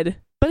infrared,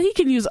 but he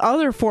can use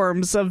other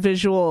forms of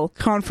visual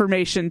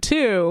confirmation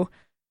too.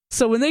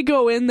 So when they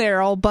go in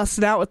there all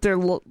busting out with their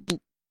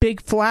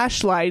big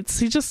flashlights,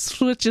 he just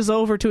switches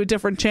over to a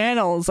different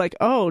channel. It's like,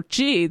 oh,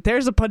 gee,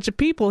 there's a bunch of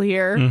people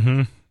here.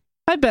 Mm-hmm.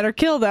 I better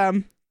kill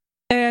them.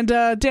 And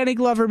Danny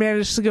Glover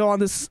managed to go on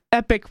this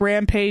epic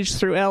rampage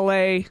through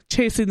LA,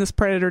 chasing this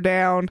Predator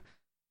down.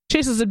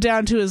 Chases him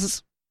down to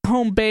his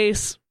home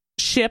base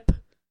ship,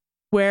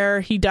 where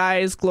he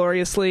dies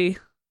gloriously.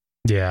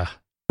 Yeah.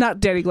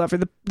 Not Danny Glover,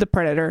 the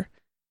Predator.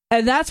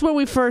 And that's when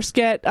we first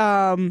get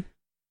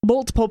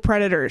multiple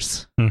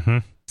Predators. Mm-hmm.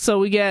 So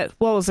we get,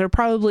 what was there,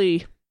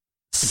 probably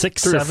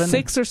 6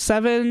 or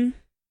 7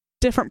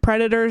 different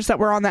Predators that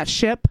were on that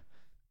ship.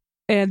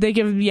 And they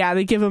give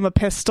him a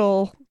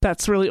pistol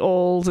that's really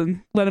old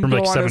and let him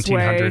go on his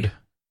way.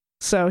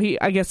 So he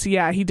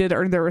did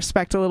earn their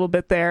respect a little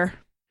bit there.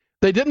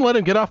 They didn't let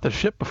him get off the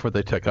ship before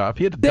they took off.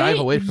 He had to dive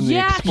away from the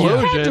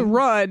explosion. He had to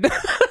run.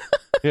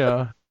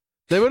 Yeah.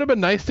 They would have been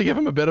nice to give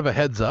him a bit of a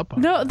heads up.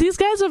 No, these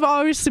guys have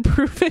obviously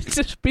proven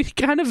to be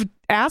kind of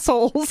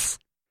assholes.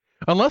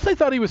 Unless they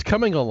thought he was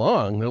coming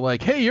along. They're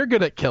like, hey, you're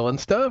good at killing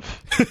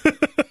stuff.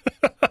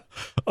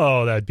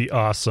 Oh, that'd be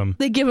awesome.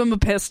 They give him a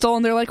pistol,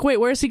 and they're like, wait,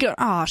 where's he going?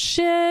 Oh,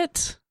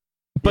 shit.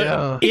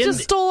 But he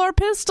just stole our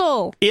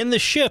pistol. In the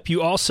ship,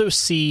 you also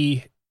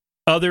see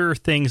other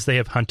things they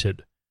have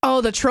hunted. Oh,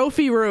 the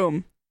trophy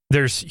room.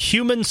 There's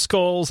human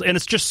skulls, and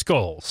it's just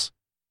skulls.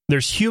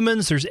 There's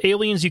humans, there's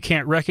aliens you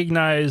can't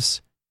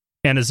recognize,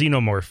 and a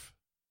xenomorph.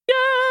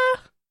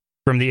 Yeah.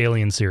 From the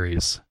Alien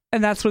series.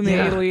 And that's when the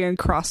Alien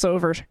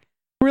crossover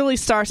really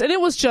starts. And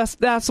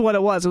that's what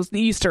it was. It was the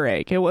Easter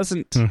egg. It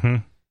wasn't... Mm-hmm.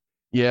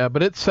 Yeah,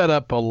 but it set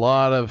up a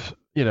lot of,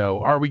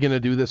 are we going to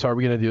do this? Are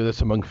we going to do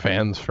this among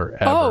fans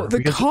forever? Oh,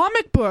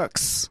 comic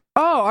books.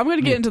 Oh, I'm going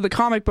to get into the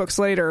comic books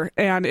later,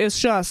 and it's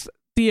just...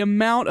 the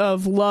amount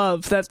of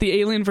love that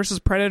the Alien vs.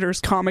 Predators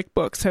comic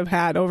books have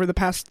had over the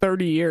past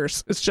 30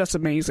 years. It's just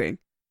amazing.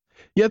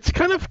 Yeah, it's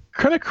kind of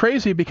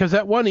crazy because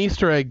that one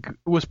Easter egg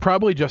was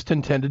probably just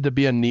intended to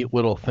be a neat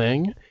little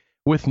thing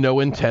with no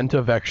intent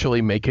of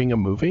actually making a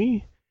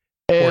movie.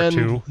 Or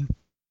two.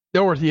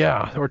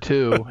 Or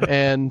two.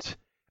 And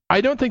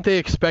I don't think they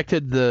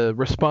expected the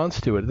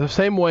response to it. The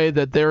same way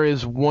that there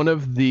is one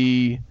of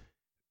the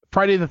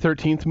Friday the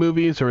 13th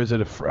movies, or is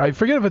it I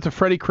forget if it's a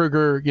Freddy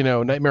Krueger,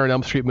 Nightmare on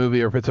Elm Street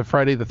movie, or if it's a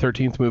Friday the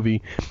 13th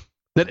movie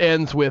that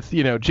ends with,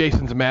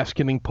 Jason's mask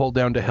getting pulled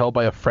down to hell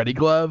by a Freddy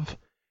glove,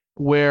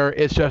 where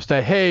it's just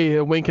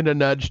a wink and a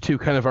nudge to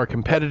kind of our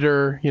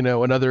competitor,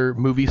 another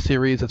movie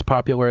series that's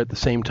popular at the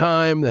same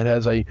time that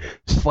has a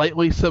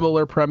slightly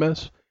similar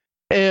premise.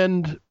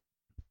 And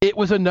it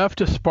was enough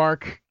to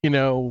spark,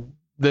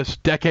 this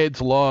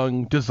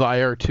decades-long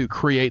desire to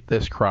create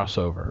this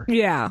crossover.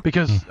 Yeah.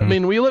 Because, I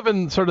mean, we live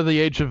in sort of the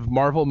age of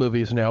Marvel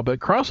movies now, but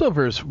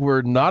crossovers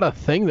were not a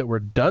thing that were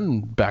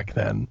done back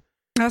then.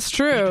 That's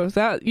true.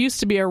 That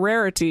used to be a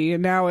rarity,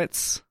 and now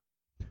it's...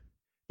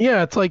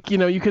 Yeah, it's like,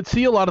 you could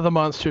see a lot of the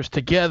monsters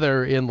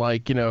together in,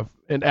 like,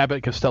 in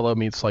Abbott Costello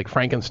meets, like,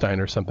 Frankenstein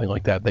or something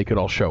like that. They could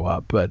all show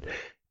up, but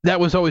that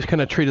was always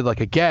kind of treated like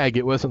a gag.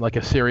 It wasn't like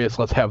a serious,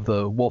 let's have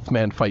the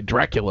Wolfman fight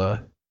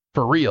Dracula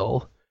for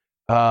real.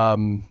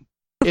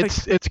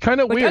 It's kind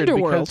of like weird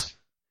Underworld. because,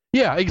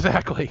 yeah,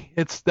 exactly.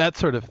 It's that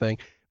sort of thing.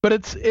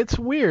 But it's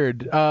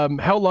weird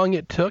how long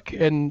it took,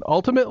 and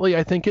ultimately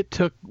I think it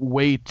took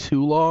way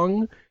too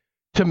long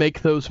to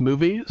make those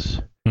movies.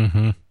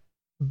 Mm-hmm.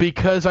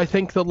 Because I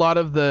think a lot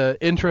of the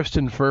interest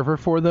and fervor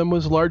for them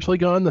was largely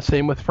gone. The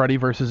same with Freddy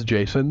versus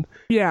Jason.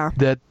 Yeah.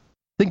 That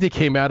I think they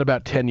came out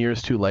about 10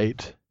 years too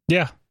late.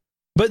 Yeah.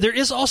 But there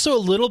is also a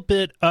little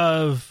bit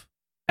of,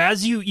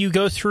 as you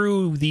go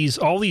through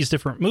all these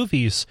different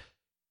movies,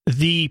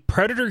 the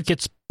Predator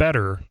gets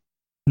better.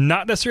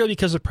 Not necessarily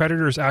because the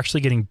Predator is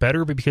actually getting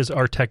better, but because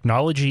our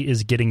technology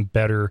is getting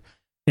better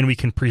and we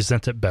can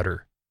present it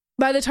better.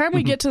 By the time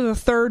we get to the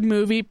third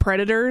movie,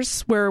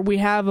 Predators, where we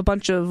have a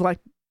bunch of like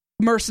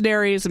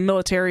mercenaries and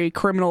military,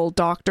 criminal,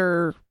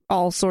 doctor,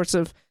 all sorts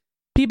of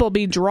people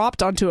being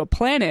dropped onto a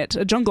planet,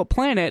 a jungle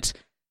planet,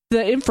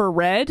 the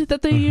infrared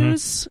that they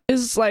use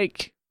is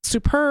like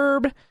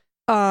superb.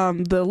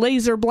 The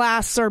laser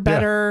blasts are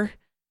better.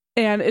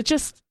 Yeah. And it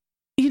just,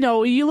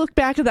 you look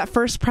back at that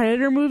first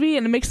Predator movie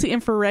and it makes the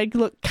infrared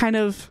look kind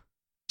of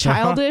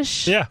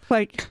childish. Yeah.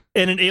 Like,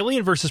 and in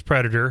Alien versus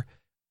Predator,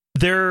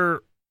 their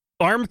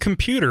armed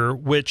computer,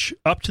 which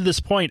up to this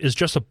point is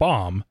just a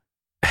bomb,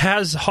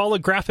 has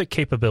holographic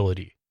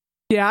capability.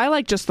 Yeah, I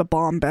like just the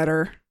bomb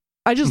better.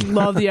 I just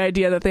love the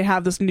idea that they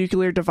have this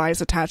nuclear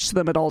device attached to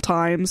them at all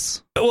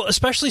times. Well,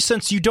 especially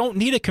since you don't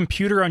need a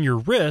computer on your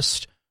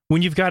wrist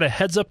when you've got a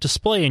heads-up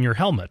display in your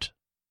helmet.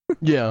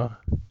 Yeah.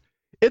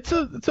 It's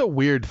a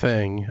weird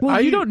thing. Well,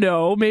 you don't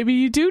know. Maybe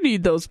you do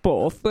need those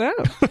both. Yeah.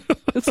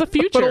 It's the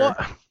future.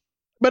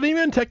 But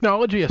even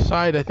technology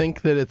aside, I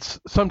think that it's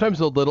sometimes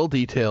the little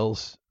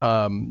details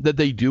that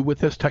they do with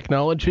this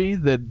technology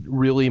that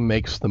really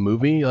makes the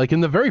movie. Like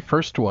in the very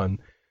first one,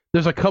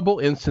 there's a couple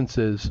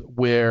instances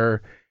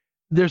where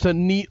there's a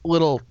neat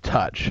little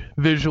touch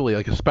visually,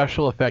 like a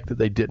special effect that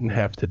they didn't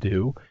have to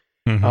do.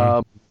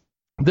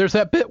 There's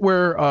that bit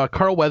where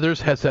Carl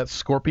Weathers has that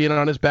scorpion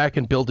on his back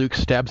and Bill Duke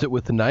stabs it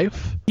with the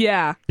knife.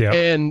 Yeah.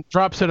 And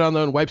drops it on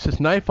them and wipes his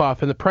knife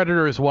off, and the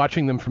Predator is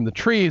watching them from the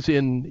trees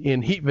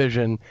in heat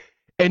vision.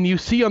 And you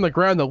see on the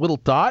ground the little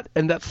dot,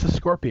 and that's the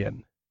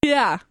scorpion.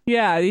 Yeah.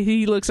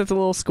 He looks at the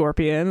little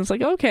scorpion. It's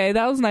like, okay,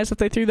 that was nice that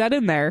they threw that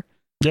in there.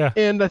 Yeah.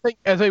 And I think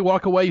as they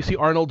walk away, you see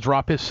Arnold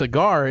drop his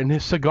cigar, and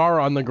his cigar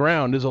on the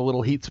ground is a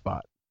little heat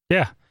spot.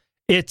 Yeah.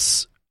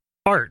 It's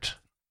art.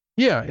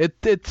 Yeah,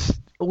 it's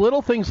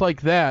little things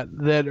like that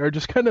are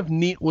just kind of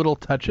neat little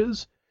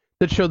touches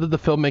that show that the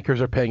filmmakers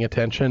are paying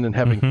attention and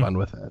having fun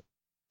with it.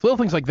 It's little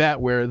things like that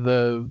where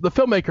the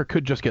filmmaker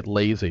could just get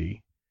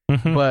lazy,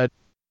 but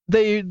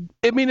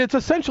it's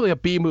essentially a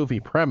B-movie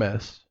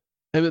premise.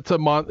 And it's a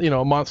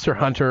monster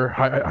hunter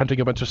hunting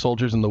a bunch of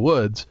soldiers in the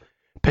woods,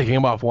 picking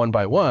them off one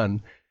by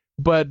one.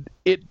 But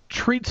it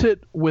treats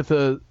it with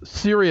a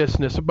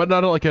seriousness, but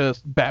not like a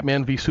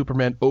Batman v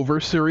Superman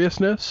over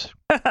seriousness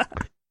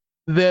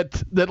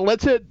that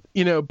lets it,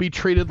 be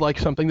treated like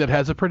something that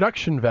has a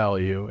production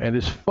value and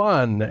is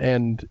fun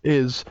and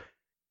is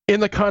in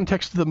the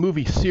context of the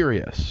movie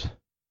serious.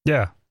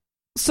 Yeah.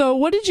 So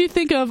what did you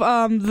think of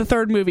the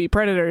third movie,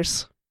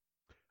 Predators?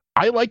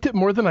 I liked it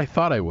more than I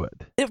thought I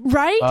would.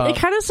 Right? It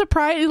kind of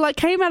surprised, like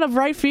came out of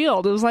right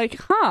field. It was like,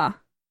 huh.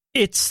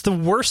 It's the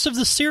worst of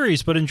the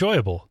series, but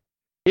enjoyable.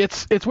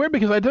 It's weird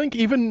because I think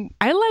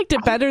I liked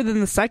it better than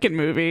the second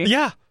movie.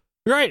 Yeah,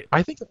 right.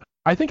 I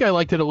think I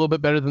liked it a little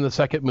bit better than the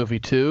second movie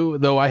too,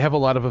 though I have a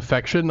lot of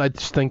affection. I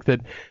just think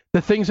that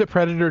the things that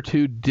Predator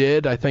 2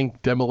 did, I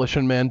think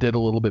Demolition Man did a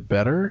little bit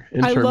better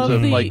in terms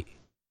of like.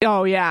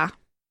 Oh yeah.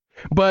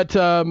 But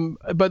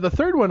the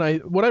third one,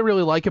 what I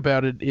really like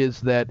about it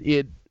is that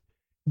it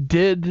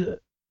did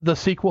the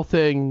sequel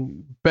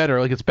thing better.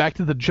 Like it's back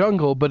to the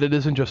jungle, but it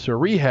isn't just a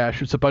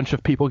rehash. It's a bunch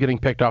of people getting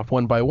picked off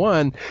one by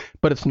one,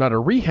 but it's not a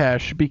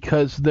rehash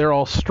because they're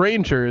all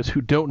strangers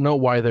who don't know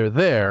why they're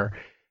there.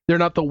 They're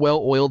not the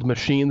well-oiled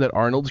machine that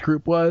Arnold's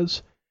group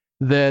was,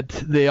 that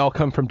they all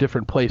come from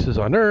different places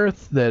on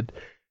Earth, that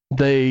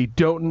they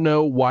don't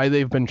know why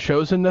they've been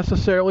chosen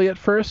necessarily at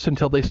first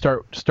until they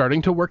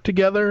starting to work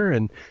together.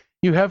 And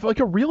you have like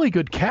a really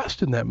good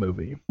cast in that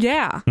movie.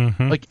 Yeah.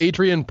 Like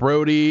Adrian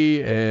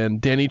Brody and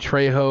Danny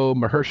Trejo,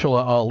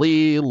 Mahershala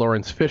Ali,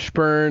 Lawrence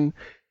Fishburne,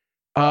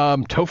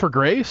 Topher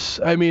Grace.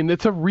 I mean,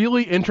 it's a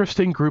really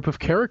interesting group of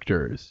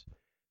characters.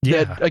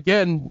 Yeah. That,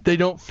 again, they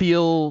don't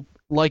feel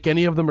like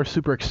any of them are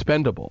super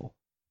expendable.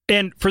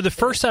 And for the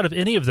first out of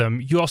any of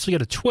them, you also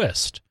get a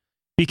twist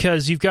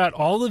because you've got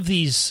all of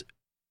these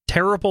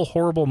terrible,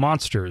 horrible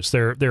monsters.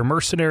 They're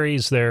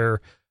mercenaries.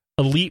 They're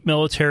elite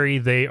military.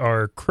 They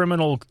are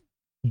criminal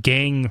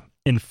gang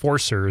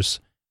enforcers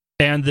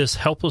and this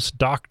helpless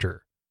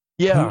doctor.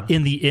 Yeah. Who,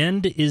 in the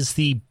end, is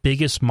the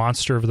biggest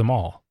monster of them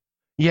all.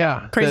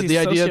 Yeah. Crazy the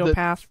idea sociopath.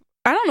 that,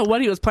 I don't know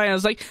what he was playing. I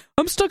was like,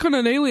 I'm stuck on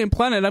an alien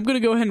planet. I'm going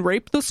to go ahead and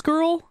rape this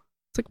girl.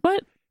 It's like,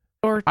 what?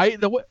 Or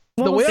the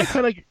way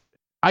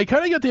I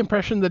kind of get the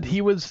impression that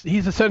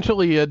he's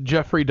essentially a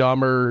Jeffrey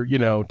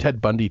Dahmer,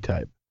 Ted Bundy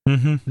type.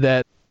 Mm-hmm.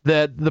 That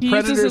the he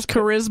Predators uses his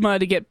charisma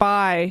to get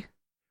by.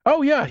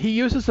 Oh yeah, he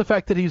uses the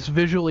fact that he's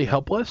visually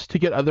helpless to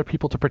get other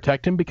people to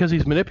protect him because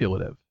he's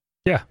manipulative.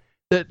 Yeah.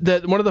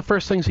 That one of the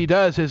first things he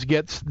does is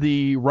gets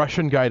the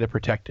Russian guy to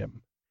protect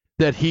him.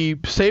 That he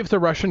saves the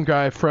Russian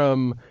guy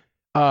from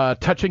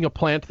touching a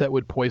plant that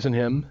would poison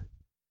him,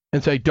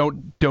 and say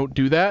don't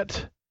do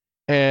that,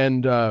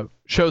 and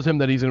shows him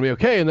that he's going to be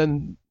okay, and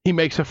then he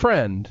makes a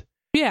friend.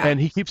 Yeah. And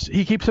he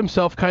keeps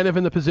himself kind of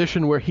in the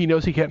position where he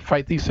knows he can't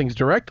fight these things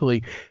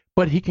directly,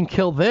 but he can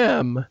kill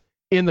them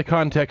in the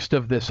context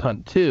of this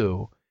hunt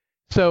too.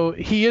 So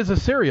he is a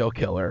serial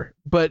killer,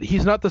 but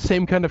he's not the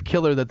same kind of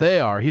killer that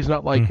they are. He's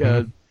not like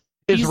a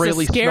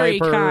Israeli he's the scary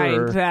sniper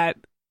kind that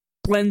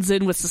blends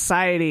in with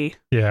society.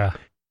 Yeah.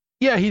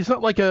 Yeah, he's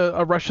not like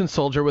a Russian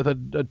soldier with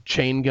a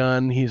chain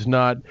gun. He's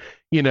not,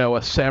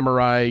 a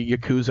samurai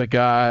Yakuza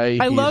guy.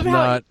 I love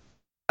how...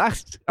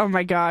 Oh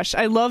my gosh.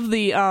 I love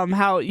the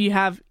how you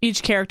have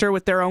each character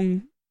with their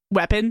own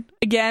weapon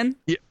again.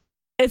 Yeah.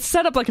 It's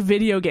set up like a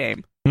video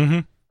game. Mm-hmm.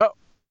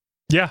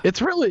 Yeah,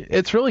 it's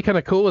really kind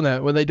of cool in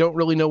that when they don't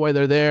really know why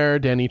they're there.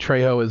 Danny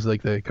Trejo is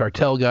like the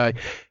cartel guy,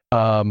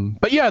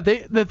 but yeah,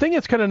 the thing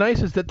that's kind of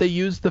nice is that they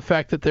use the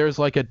fact that there's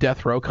like a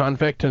death row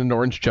convict in an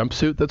orange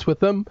jumpsuit that's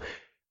with them,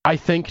 I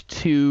think,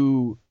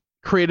 to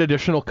create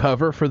additional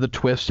cover for the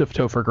twist of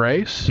Topher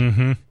Grace,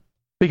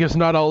 because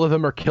not all of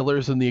them are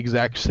killers in the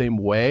exact same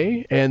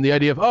way, and the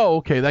idea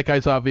of that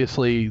guy's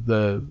obviously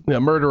the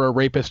murderer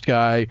rapist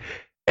guy.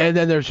 And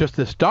then there's just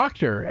this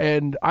doctor,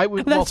 and I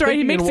would. That's right.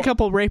 He makes a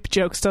couple rape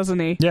jokes, doesn't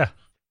he? Yeah.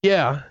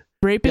 Yeah.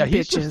 Raping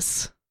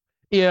bitches.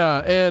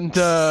 And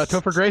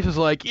Topher Grace is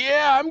like,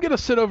 I'm gonna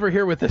sit over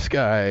here with this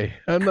guy.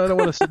 I don't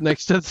want to sit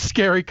next to the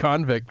scary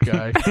convict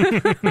guy.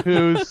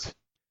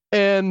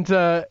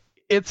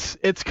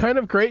 It's kind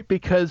of great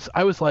because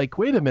I was like,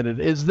 wait a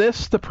minute, is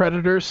this the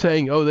Predators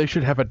saying, they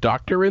should have a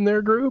doctor in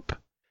their group?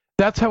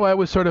 That's how I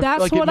was sort of...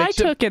 That's what I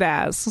took it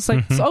as. It's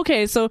like,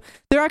 okay, so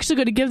they're actually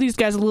going to give these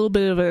guys a little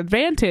bit of an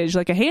advantage,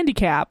 like a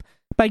handicap,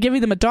 by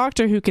giving them a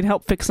doctor who can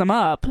help fix them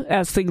up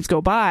as things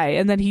go by,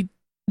 and then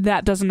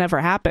that doesn't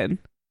ever happen.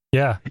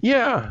 Yeah.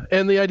 Yeah,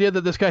 and the idea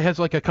that this guy has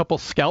like a couple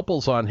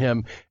scalpels on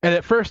him, and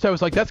at first I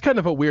was like, that's kind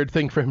of a weird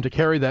thing for him to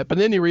carry that, but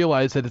then you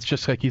realize that it's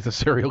just like he's a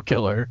serial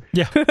killer.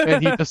 Yeah.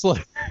 And he just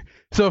like...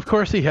 So of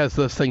course he has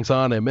those things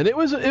on him, and it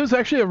was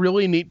actually a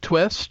really neat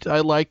twist.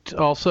 I liked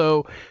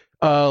also...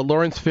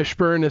 Lawrence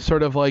Fishburne is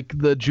sort of like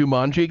the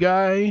Jumanji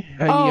guy.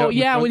 Oh,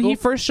 yeah, when he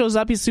first shows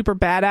up, he's super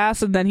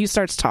badass, and then he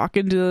starts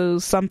talking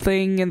to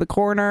something in the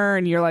corner,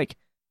 and you're like,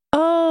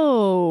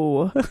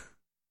 oh.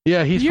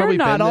 Yeah, he's you're probably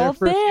not been there all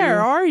for a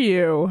there, few... are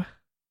you?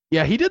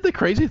 Yeah, he did the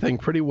crazy thing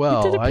pretty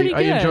well. He did it pretty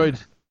I good. enjoyed...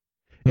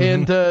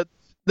 And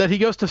that he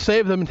goes to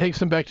save them and takes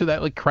them back to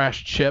that like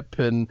crashed ship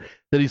and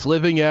that he's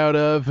living out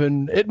of,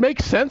 and it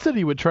makes sense that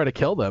he would try to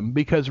kill them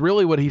because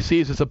really what he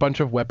sees is a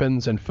bunch of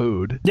weapons and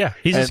food. Yeah,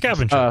 he's a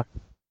scavenger.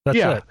 That's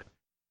it.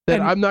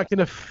 That I'm not going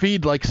to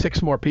feed like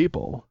 6 more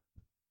people.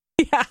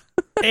 Yeah.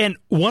 And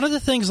one of the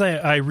things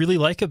I really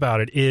like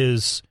about it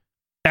is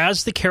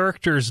as the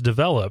characters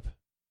develop,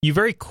 you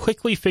very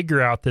quickly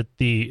figure out that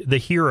the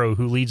hero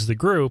who leads the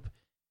group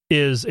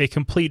is a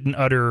complete and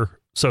utter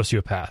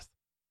sociopath.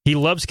 He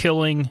loves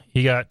killing.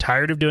 He got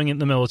tired of doing it in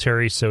the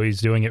military, so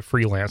he's doing it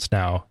freelance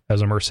now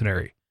as a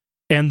mercenary.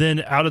 And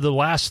then out of the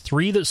last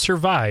 3 that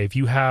survive,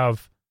 you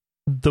have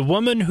the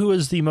woman who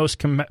is the most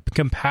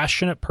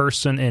compassionate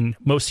person and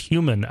most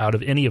human out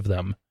of any of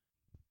them,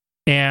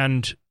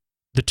 and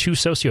the 2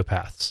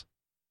 sociopaths.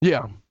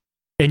 Yeah.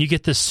 And you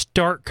get this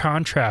stark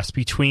contrast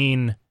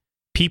between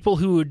people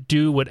who would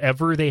do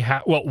whatever they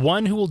have. Well,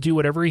 one who will do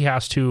whatever he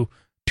has to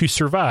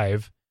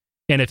survive.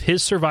 And if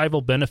his survival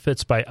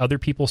benefits by other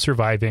people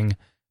surviving,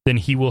 then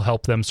he will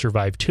help them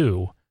survive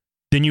too.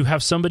 Then you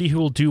have somebody who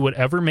will do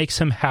whatever makes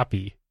him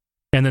happy.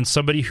 And then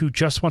somebody who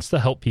just wants to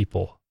help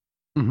people.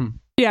 Mm-hmm.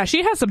 Yeah,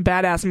 she has some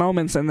badass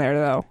moments in there,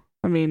 though.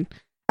 I mean,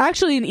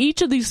 actually, in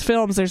each of these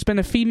films, there's been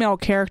a female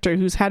character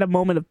who's had a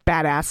moment of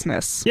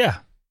badassness. Yeah.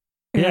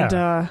 And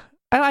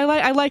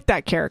I like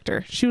that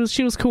character. She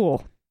was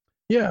cool.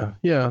 Yeah.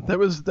 That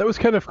was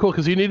kind of cool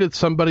because you needed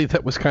somebody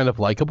that was kind of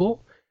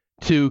likable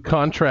to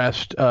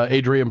contrast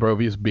Adrian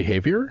Brody's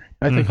behavior.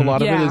 I think a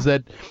lot of it is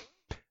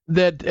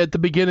that at the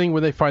beginning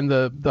when they find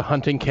the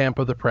hunting camp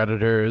of the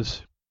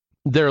Predators,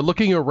 they're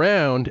looking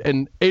around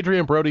and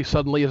Adrian Brody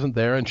suddenly isn't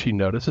there and she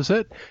notices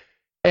it,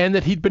 and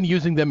that he'd been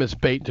using them as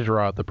bait to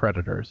draw out the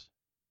Predators.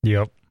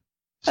 Yep.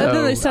 So and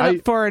then they set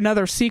up for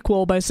another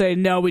sequel by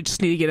saying, no, we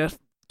just need to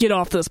get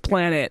off this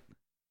planet.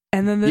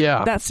 And then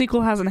that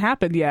sequel hasn't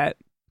happened yet.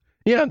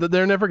 Yeah,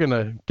 they're never going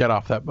to get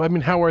off that. I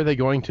mean, how are they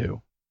going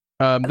to?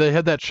 They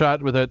had that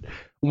shot with that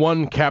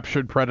one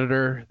captured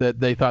predator that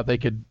they thought they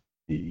could,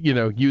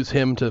 use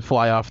him to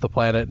fly off the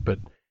planet, but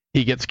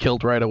he gets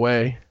killed right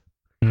away.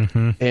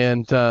 Mm-hmm.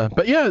 And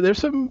but yeah, there's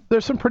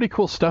some pretty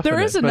cool stuff. There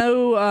is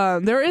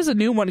a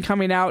new one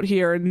coming out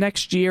here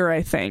next year,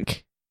 I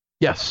think.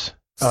 Yes,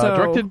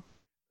 directed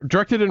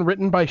and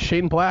written by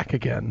Shane Black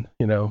again.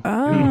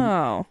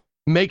 Oh,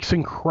 makes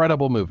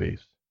incredible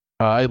movies.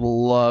 I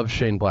love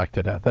Shane Black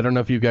to death. I don't know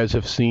if you guys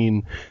have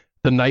seen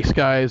The Nice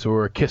Guys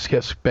or Kiss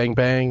Kiss Bang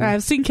Bang.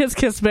 I've seen Kiss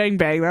Kiss Bang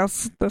Bang.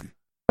 That's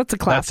a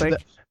classic.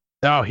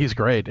 He's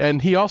great, and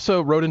he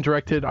also wrote and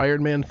directed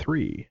Iron Man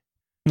 3.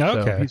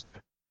 Okay. So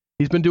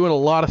he's been doing a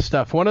lot of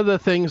stuff. One of the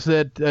things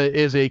that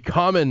is a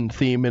common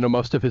theme in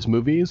most of his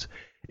movies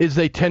is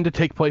they tend to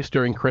take place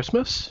during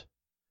Christmas.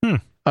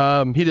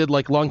 He did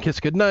like Long Kiss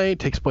Goodnight,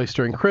 takes place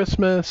during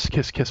Christmas.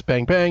 Kiss Kiss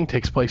Bang Bang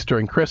takes place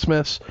during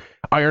Christmas.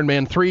 Iron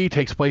Man 3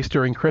 takes place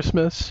during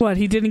Christmas. What,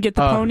 he didn't get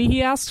the pony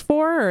he asked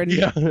for? Or...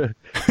 Yeah,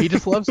 he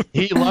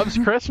loves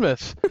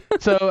Christmas.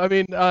 So, I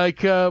mean,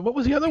 what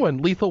was the other one?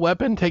 Lethal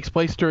Weapon takes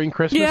place during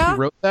Christmas. Yeah. He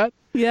wrote that.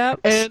 Yeah.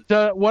 And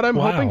what I'm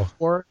hoping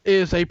for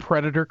is a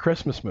Predator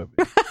Christmas movie.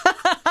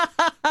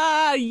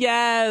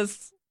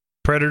 Yes.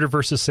 Predator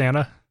versus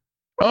Santa?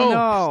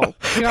 Oh,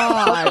 no.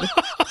 God.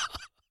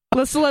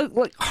 Let's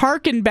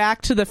harken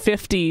back to the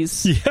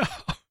 50s. Yeah.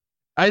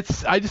 I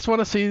just want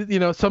to see,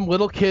 some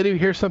little kid who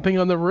hears something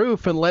on the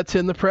roof and lets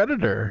in the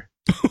Predator.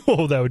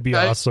 Oh, that would be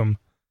awesome.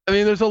 I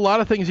mean, there's a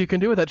lot of things you can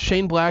do with that.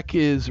 Shane Black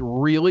is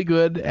really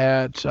good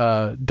at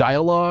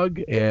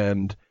dialogue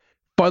and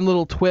fun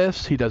little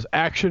twists. He does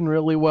action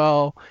really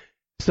well.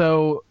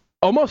 So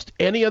almost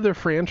any other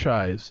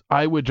franchise,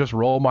 I would just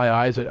roll my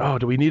eyes at,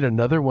 do we need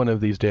another one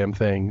of these damn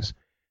things?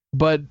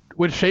 But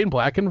with Shane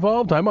Black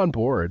involved, I'm on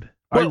board.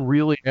 Well, I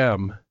really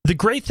am. The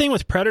great thing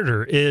with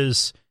Predator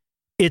is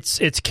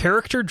it's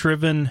character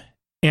driven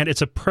and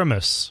it's a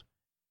premise.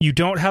 You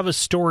don't have a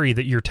story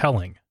that you're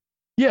telling.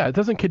 Yeah, it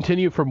doesn't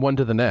continue from one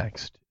to the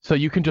next. So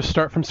you can just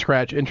start from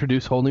scratch,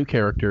 introduce whole new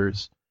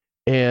characters,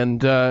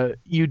 and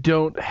you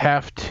don't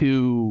have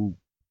to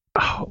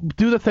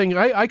do the thing.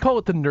 I call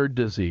it the nerd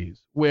disease,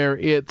 where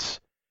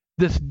it's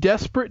this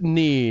desperate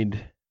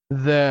need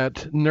that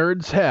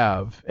nerds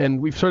have,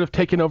 and we've sort of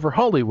taken over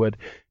Hollywood,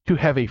 to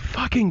have a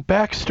fucking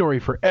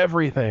backstory for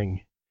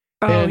everything.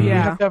 And you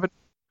have to have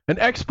an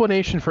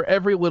explanation for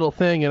every little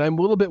thing, and I'm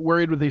a little bit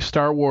worried with these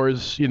Star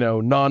Wars,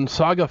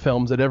 non-saga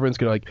films that everyone's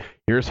going to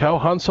here's how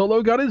Han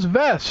Solo got his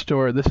vest,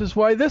 or this is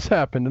why this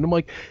happened. And I'm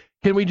like,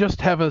 can we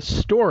just have a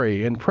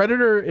story? And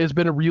Predator has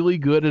been really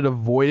good at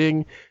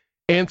avoiding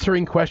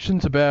answering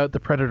questions about the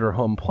Predator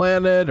home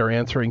planet or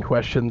answering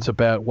questions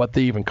about what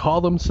they even call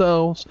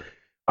themselves.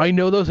 I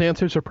know those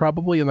answers are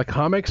probably in the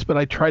comics, but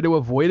I try to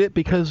avoid it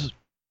because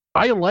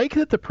I like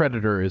that the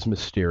Predator is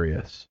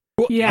mysterious.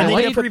 Well, yeah, and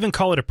they never even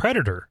call it a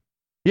predator.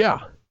 Yeah.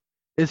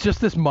 It's just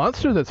this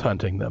monster that's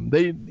hunting them.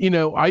 They,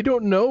 I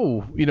don't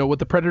know, what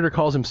the Predator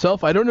calls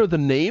himself. I don't know the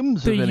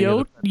names of any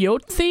of the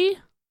Yotzi,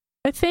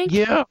 I think.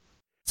 Yeah.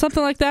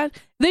 Something like that.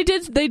 They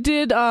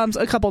did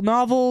a couple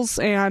novels,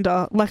 and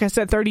like I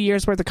said, 30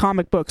 years worth of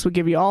comic books would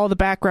give you all the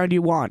background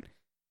you want.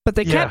 But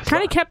they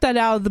kind of kept that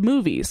out of the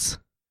movies.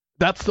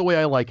 That's the way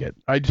I like it.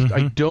 I just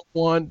I don't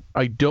want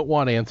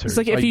answers. It's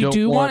like, if you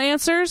do want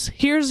answers,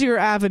 here's your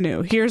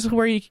avenue. Here's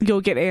where you can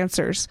go get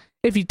answers.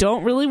 If you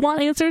don't really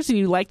want answers and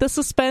you like the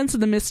suspense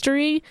and the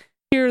mystery,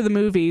 here are the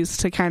movies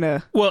to kind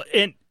of... Well,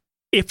 and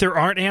if there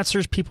aren't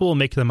answers, people will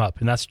make them up,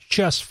 and that's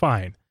just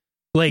fine.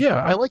 Like,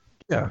 I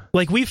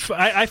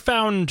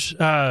found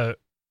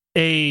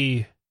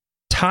a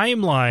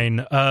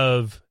timeline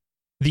of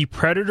the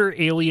Predator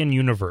Alien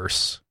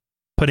universe,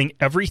 putting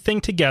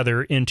everything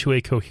together into a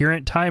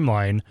coherent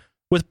timeline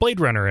with Blade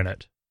Runner in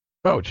it.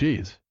 Oh,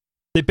 geez.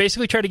 They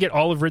basically try to get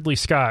all of Ridley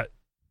Scott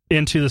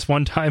into this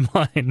one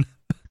timeline.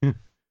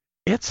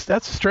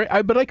 That's straight.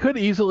 But I could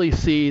easily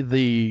see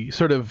the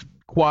sort of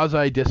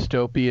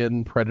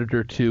quasi-dystopian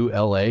Predator 2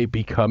 LA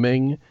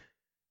becoming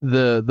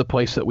the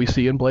place that we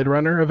see in Blade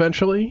Runner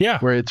eventually. Yeah.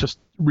 Where it's just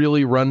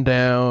really run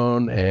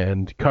down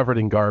and covered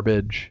in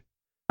garbage.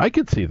 I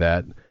could see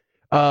that.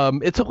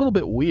 It's a little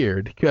bit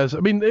weird because, I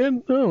mean,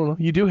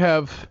 you do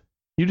have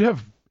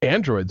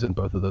androids in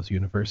both of those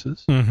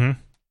universes. Mm-hmm.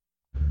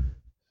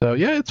 So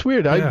yeah, it's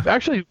weird. Yeah. I've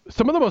actually,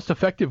 some of the most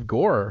effective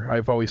gore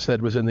I've always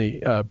said was in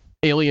the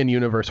Alien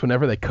universe.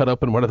 Whenever they cut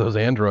open one of those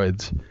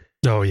androids,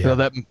 oh yeah,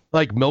 that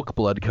like milk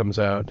blood comes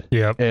out.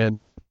 Yeah, and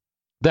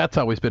that's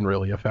always been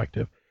really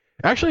effective.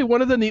 Actually,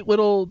 one of the neat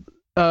little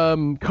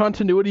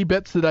continuity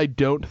bits that I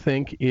don't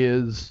think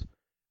is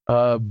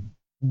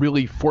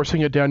really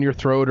forcing it down your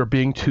throat or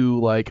being too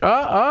like,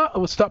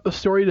 let's stop the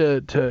story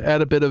to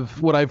add a bit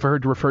of what I've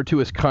heard referred to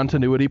as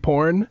continuity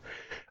porn,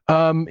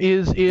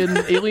 is in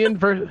Alien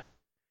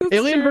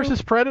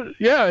versus Predator.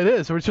 Yeah, it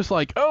is. Where it's just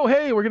like, oh,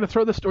 hey, we're going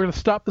to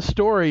stop the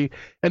story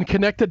and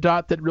connect a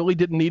dot that really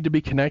didn't need to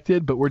be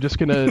connected, but we're just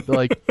going to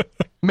like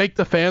make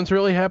the fans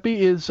really happy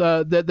is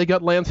that they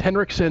got Lance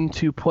Henriksen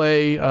to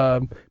play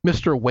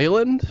Mr.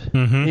 Wayland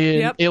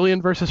in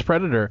Alien vs.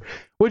 Predator,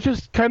 which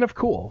is kind of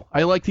cool.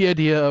 I like the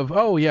idea of,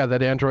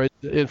 that android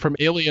from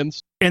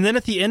Aliens. And then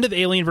at the end of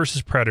Alien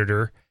vs.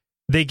 Predator,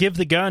 they give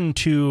the gun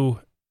to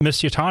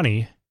Miss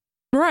Yutani.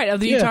 Right, of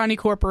the Yutani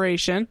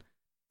Corporation.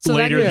 So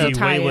later, that the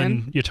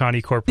Weyland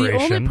Yutani Corporation.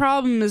 The only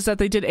problem is that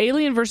they did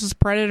Alien vs.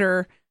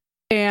 Predator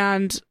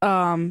and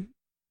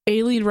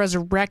Alien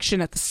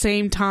Resurrection at the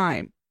same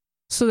time.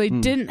 So they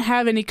didn't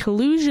have any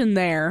collusion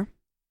there.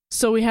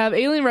 So we have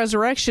Alien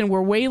Resurrection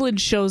where Weyland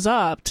shows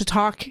up to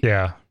talk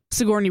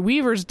Sigourney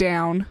Weaver's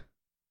down.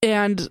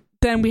 And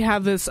then we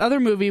have this other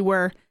movie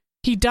where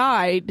he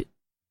died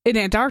in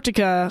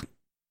Antarctica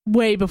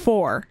way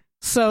before.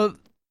 So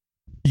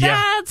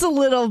that's a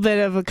little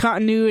bit of a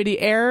continuity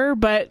error,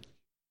 but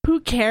who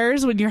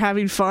cares when you're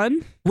having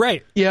fun?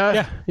 Right.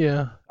 Yeah.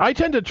 I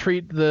tend to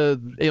treat the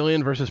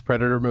Alien versus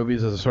Predator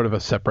movies as a sort of a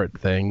separate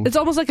thing. It's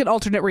almost like an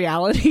alternate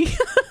reality.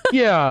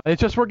 Yeah, it's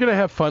just we're going to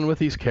have fun with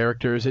these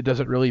characters. It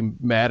doesn't really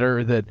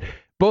matter that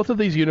both of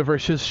these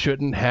universes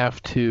shouldn't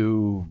have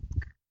to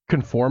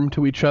conform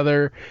to each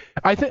other.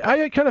 I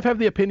kind of have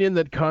the opinion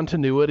that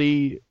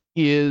continuity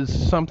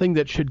is something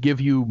that should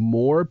give you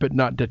more but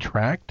not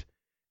detract,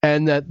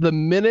 and that the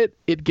minute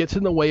it gets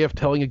in the way of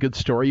telling a good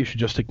story, you should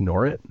just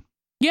ignore it.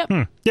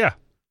 Yep. Yeah.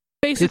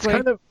 Basically. It's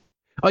kind of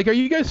like, are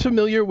you guys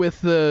familiar with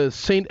the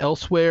St.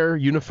 Elsewhere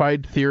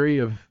unified theory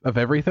of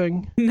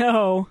everything?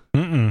 No.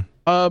 Mm-mm.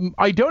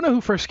 I don't know who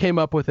first came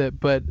up with it,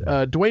 but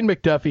Dwayne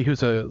McDuffie,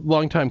 who's a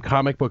longtime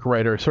comic book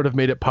writer, sort of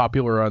made it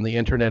popular on the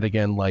internet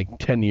again like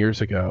 10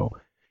 years ago.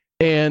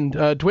 And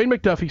Dwayne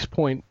McDuffie's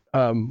point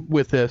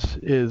with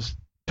this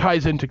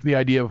ties into the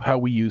idea of how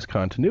we use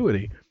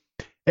continuity.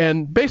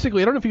 And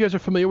basically, I don't know if you guys are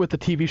familiar with the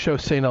TV show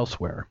St.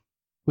 Elsewhere.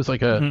 It was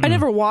like I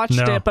never watched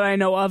it, but I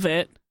know of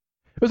it.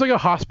 It was like a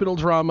hospital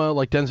drama.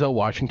 Like Denzel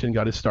Washington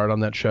got his start on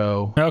that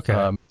show.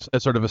 Okay.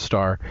 As sort of a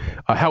star.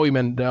 Howie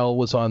Mandel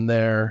was on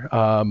there.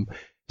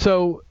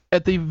 So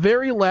at the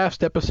very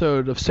last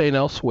episode of St.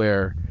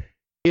 Elsewhere,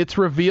 it's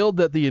revealed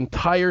that the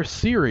entire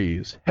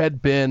series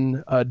had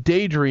been a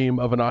daydream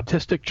of an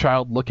autistic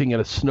child looking at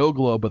a snow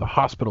globe with a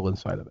hospital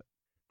inside of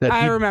it.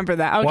 I remember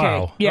that. Okay.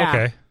 Wow. Yeah.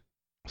 Okay.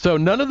 So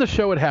none of the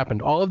show had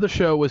happened. All of the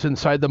show was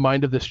inside the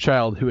mind of this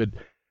child who had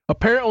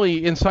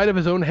apparently inside of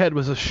his own head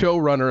was a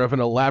showrunner of an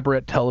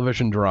elaborate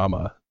television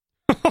drama.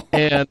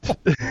 And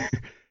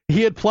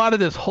he had plotted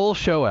this whole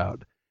show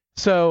out.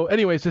 So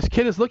anyways, this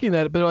kid is looking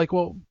at it, but they're like,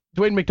 well,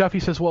 Dwayne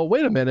McDuffie says, well,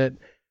 wait a minute.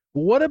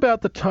 What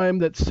about the time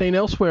that St.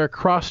 Elsewhere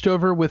crossed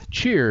over with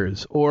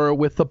Cheers or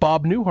with the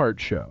Bob Newhart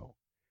show?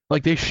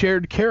 Like they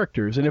shared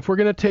characters. And if we're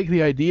going to take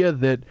the idea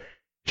that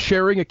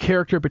sharing a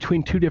character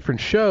between two different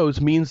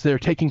shows means they're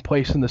taking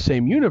place in the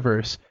same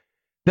universe,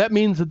 that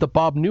means that the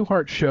Bob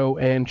Newhart show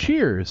and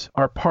Cheers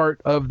are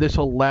part of this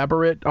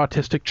elaborate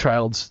autistic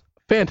child's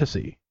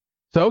fantasy.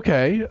 So,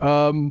 okay,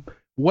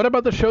 what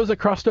about the shows that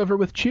crossed over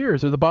with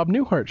Cheers or the Bob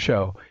Newhart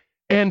show?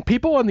 And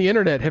people on the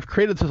internet have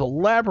created this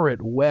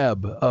elaborate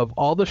web of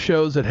all the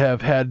shows that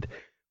have had,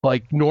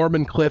 like,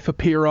 Norman Cliff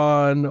appear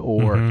on,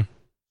 or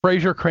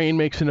Fraser Crane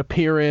makes an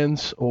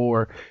appearance,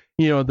 or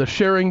the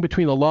sharing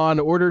between the Law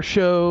and Order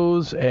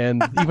shows,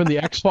 and even the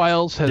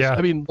X-Files has, I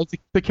mean, like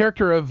the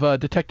character of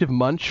Detective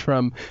Munch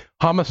from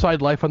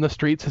Homicide: Life on the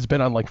Streets has been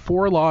on like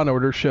 4 Law and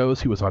Order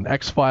shows. He was on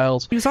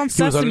X-Files. He was on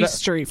Sesame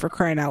Street, for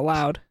crying out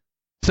loud.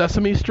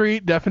 Sesame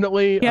Street,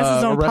 definitely. He has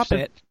his own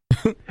puppet.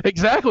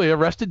 Exactly,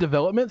 Arrested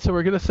Development. So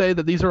we're going to say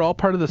that these are all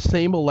part of the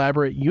same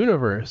elaborate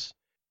universe,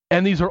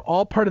 and these are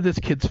all part of this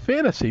kid's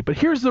fantasy. But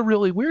here's the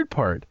really weird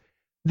part.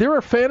 There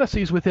are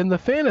fantasies within the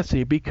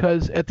fantasy,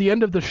 because at the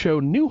end of the show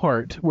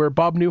Newhart, where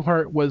Bob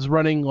Newhart was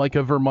running like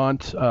a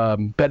Vermont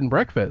bed and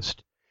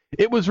breakfast,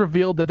 it was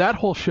revealed that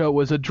whole show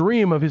was a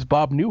dream of his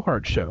Bob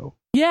Newhart show.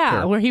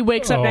 Yeah, where he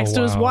wakes up next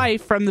to his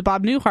wife from the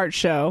Bob Newhart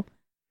show.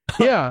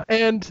 Yeah,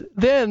 and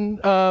then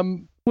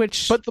Newhart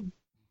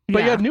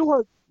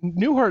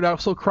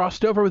also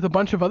crossed over with a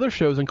bunch of other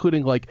shows,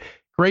 including like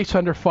Grace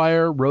Under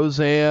Fire,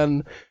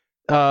 Roseanne,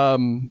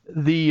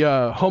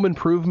 the Home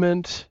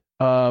Improvement,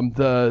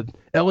 the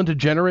Ellen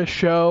DeGeneres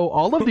show.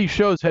 All of these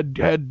shows had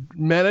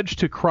managed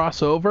to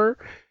cross over.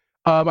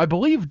 I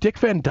believe Dick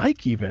Van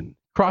Dyke even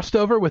crossed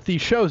over with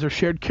these shows or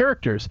shared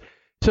characters.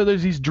 So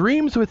there's these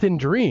dreams within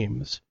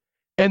dreams,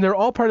 and they're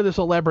all part of this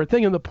elaborate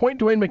thing. And the point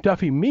Dwayne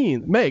McDuffie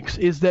makes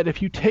is that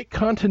if you take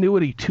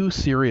continuity too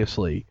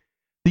seriously,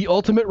 the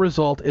ultimate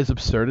result is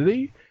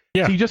absurdity.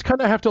 Yeah. So you just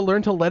kind of have to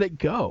learn to let it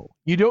go.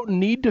 You don't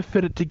need to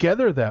fit it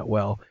together that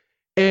well.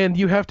 And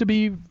you have to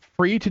be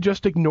free to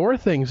just ignore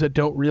things that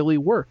don't really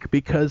work,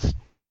 because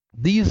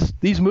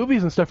these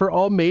movies and stuff are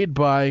all made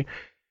by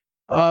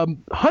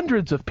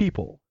hundreds of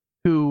people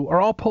who are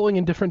all pulling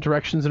in different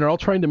directions and are all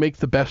trying to make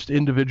the best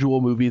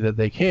individual movie that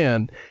they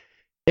can.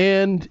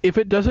 And if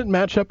it doesn't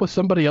match up with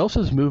somebody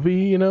else's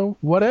movie,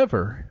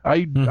 whatever.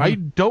 I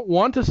don't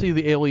want to see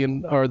the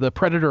Alien or the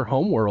Predator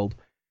homeworld.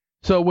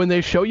 So when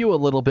they show you a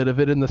little bit of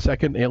it in the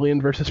second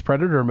Alien versus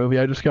Predator movie,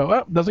 I just go,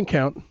 oh, doesn't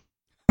count.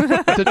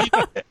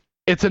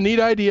 It's a neat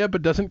idea,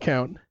 but doesn't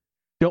count.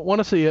 Don't want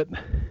to see it.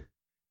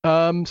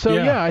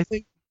 I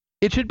think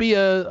it should be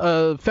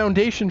a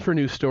foundation for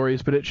new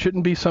stories, but it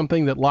shouldn't be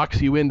something that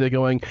locks you into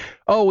going,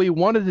 oh, we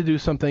wanted to do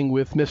something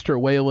with Mr.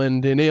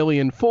 Weyland in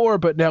Alien 4,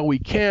 but now we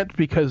can't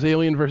because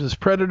Alien versus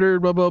Predator,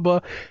 blah, blah, blah.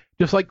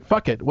 Just like,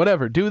 fuck it,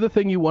 whatever. Do the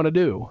thing you want to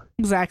do.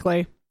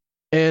 Exactly.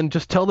 And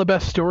just tell the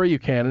best story you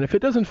can. And if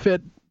it doesn't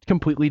fit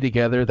completely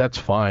together, that's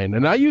fine.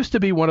 And I used to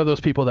be one of those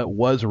people that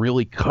was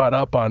really caught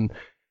up on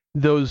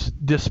those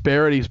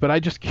disparities, but I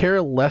just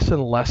care less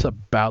and less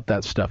about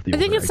that stuff. I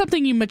think it's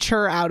something you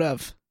mature out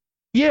of.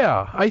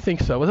 Yeah, I think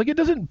so. Like, it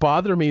doesn't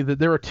bother me that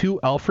there are 2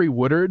 Alfre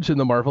Woodards in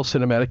the Marvel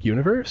Cinematic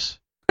Universe.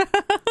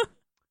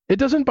 It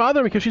doesn't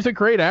bother me because she's a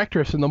great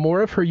actress, and the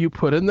more of her you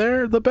put in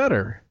there, the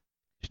better.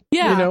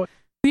 Yeah. You know?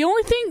 The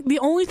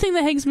only thing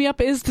that hangs me up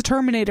is the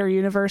Terminator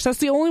universe. That's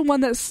the only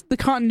one that's the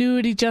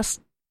continuity just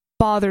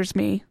bothers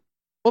me.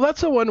 Well,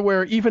 that's the one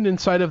where even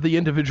inside of the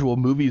individual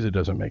movies, it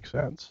doesn't make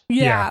sense.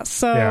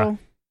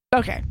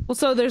 Okay. Well,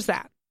 so there's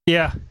that.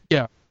 Yeah.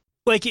 Yeah.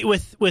 Like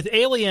with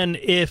Alien,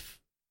 if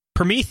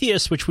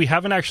Prometheus, which we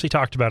haven't actually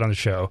talked about on the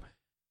show,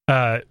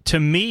 to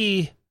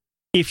me,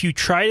 if you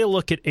try to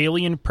look at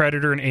Alien,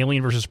 Predator, and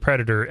Alien versus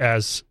Predator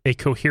as a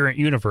coherent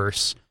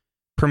universe,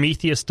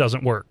 Prometheus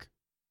doesn't work.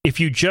 If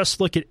you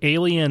just look at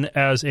Alien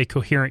as a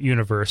coherent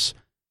universe,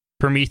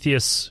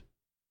 Prometheus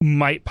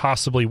might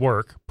possibly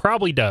work.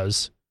 Probably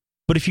does.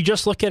 But if you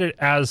just look at it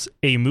as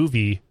a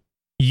movie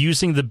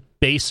using the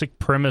basic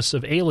premise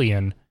of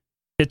Alien,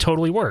 it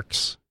totally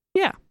works.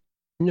 Yeah.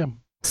 Yeah.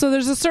 So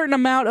there's a certain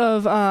amount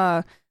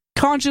of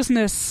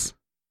consciousness,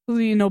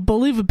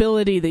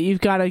 believability that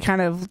you've got to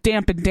kind of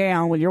dampen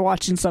down when you're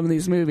watching some of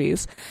these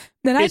movies.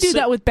 Then I do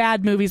that with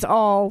bad movies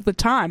all the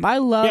time. I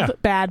love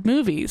bad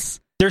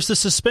movies. There's the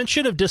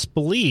suspension of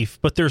disbelief,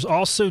 but there's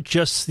also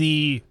just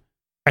a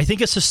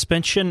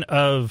suspension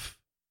of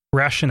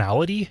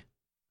rationality.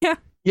 Yeah.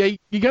 Yeah,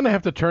 you're going to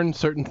have to turn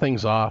certain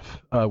things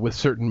off with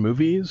certain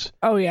movies.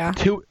 Oh, yeah.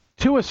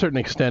 To a certain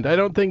extent. I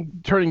don't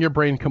think turning your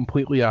brain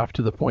completely off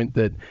to the point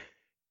that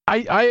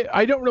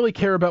I don't really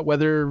care about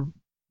whether,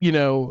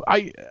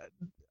 I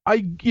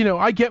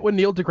get when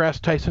Neil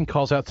deGrasse Tyson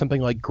calls out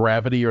something like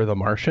Gravity or The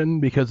Martian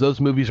because those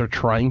movies are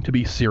trying to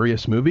be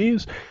serious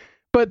movies.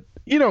 But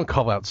you don't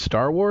call out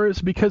Star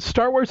Wars because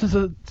Star Wars is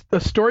a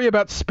story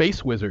about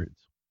space wizards.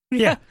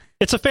 Yeah,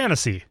 it's a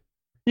fantasy.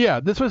 Yeah,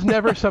 this was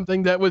never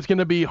something that was going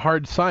to be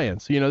hard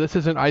science. This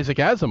isn't Isaac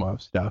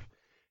Asimov stuff.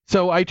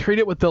 So I treat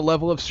it with the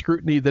level of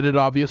scrutiny that it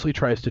obviously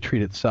tries to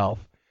treat itself.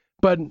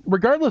 But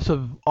regardless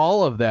of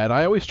all of that,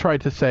 I always try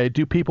to say,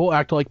 do people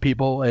act like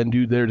people and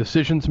do their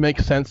decisions make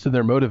sense? Do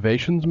their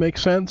motivations make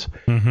sense?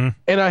 Mm-hmm.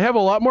 And I have a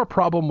lot more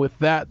problem with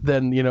that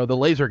than, the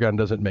laser gun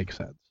doesn't make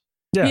sense.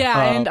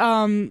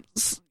 And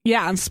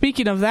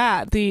speaking of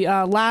that, the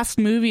last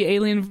movie,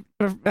 Alien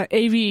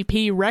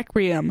AVP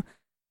Requiem,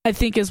 I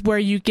think is where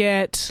you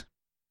get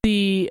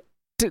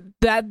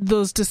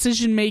those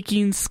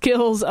decision-making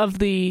skills of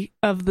the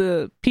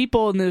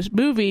people in this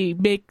movie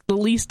make the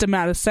least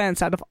amount of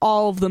sense out of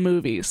all of the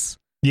movies.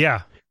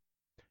 Yeah.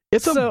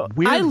 It's a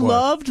weird one.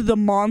 Loved the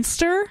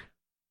monster.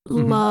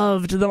 Mm-hmm.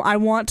 Loved them. I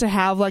want to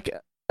have like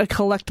a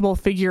collectible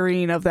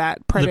figurine of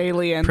that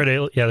Predalien.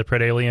 The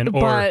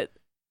Predalien.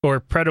 Or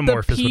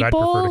Predomorph is what I'd prefer to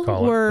call it. The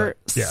people were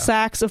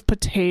sacks of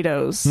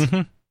potatoes.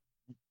 Mm-hmm.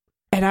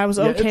 And I was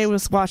okay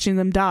with watching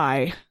them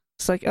die.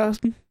 It's like, oh,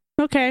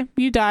 okay,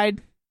 you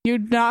died. You're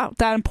not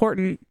that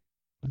important.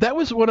 That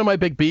was one of my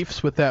big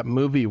beefs with that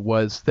movie,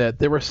 was that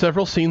there were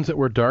several scenes that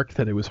were dark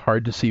that it was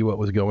hard to see what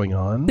was going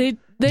on. They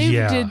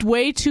did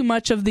way too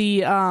much of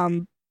the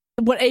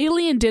what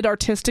Alien did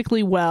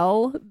artistically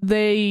well,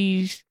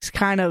 they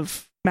kind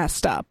of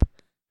messed up.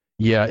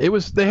 Yeah,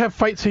 they have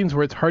fight scenes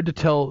where it's hard to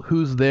tell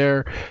who's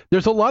there.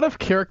 There's a lot of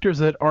characters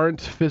that aren't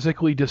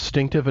physically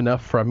distinctive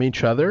enough from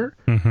each other.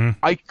 Mm-hmm.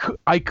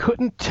 I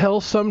couldn't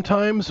tell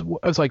sometimes.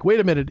 I was like, wait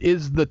a minute,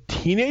 is the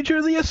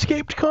teenager the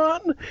escaped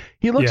con?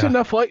 He looks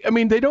enough like,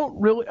 they don't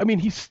really,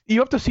 you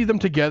have to see them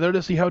together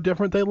to see how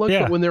different they look,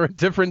 but when they're in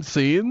different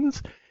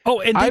scenes. Oh,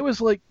 and I was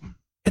like...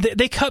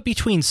 They cut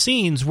between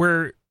scenes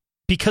where,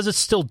 because it's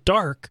still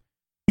dark,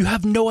 you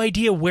have no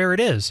idea where it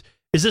is.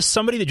 Is this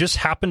somebody that just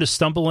happened to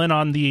stumble in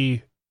on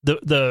the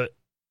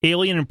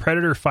alien and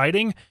predator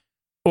fighting,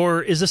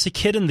 or is this a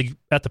kid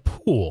at the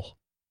pool?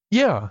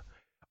 Yeah,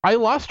 I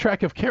lost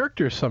track of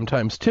characters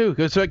sometimes too,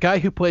 because that guy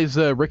who plays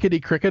Rickety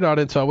Cricket on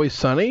It's Always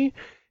Sunny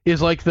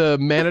is like the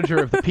manager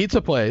of the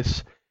pizza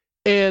place,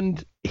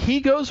 and he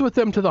goes with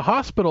them to the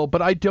hospital,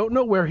 but I don't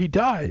know where he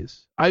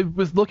dies. I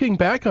was looking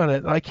back on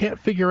it, and I can't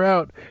figure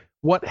out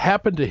what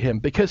happened to him,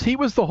 because he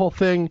was the whole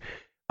thing.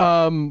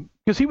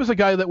 Because he was a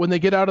guy that when they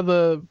get out of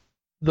the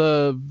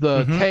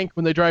mm-hmm. tank,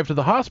 when they drive to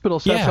the hospital,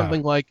 says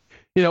something like,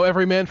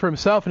 every man for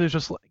himself. And it's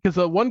just because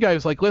the one guy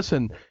was like,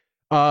 listen,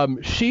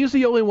 she's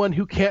the only one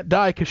who can't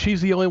die because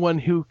she's the only one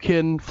who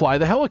can fly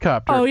the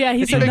helicopter. Oh, yeah.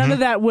 He said none of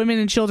that women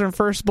and children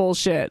first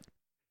bullshit.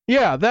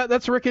 Yeah,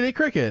 that's Rickety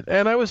Cricket.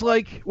 And I was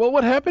like, well,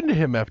 what happened to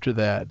him after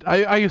that?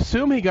 I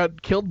assume he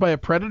got killed by a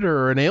predator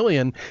or an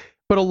alien,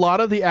 but a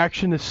lot of the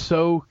action is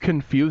so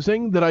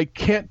confusing that I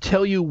can't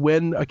tell you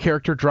when a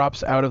character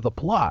drops out of the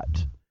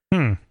plot.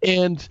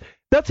 And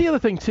that's the other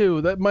thing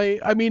too, that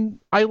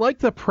I like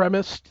the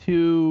premise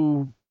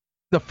to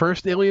the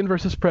first Alien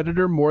versus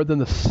Predator more than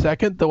the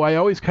second, though I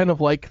always kind of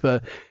like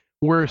the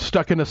we're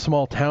stuck in a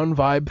small town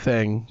vibe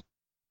thing.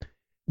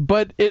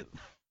 But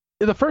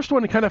the first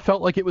one, it kind of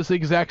felt like it was the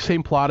exact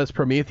same plot as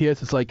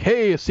Prometheus. It's like,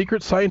 hey, a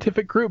secret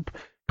scientific group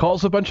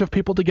calls a bunch of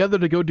people together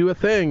to go do a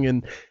thing.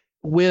 And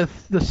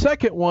with the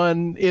second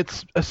one,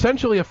 it's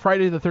essentially a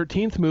Friday the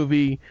 13th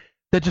movie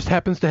that just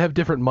happens to have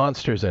different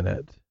monsters in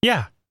it.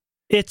 Yeah.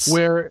 It's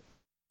the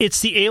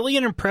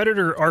Alien and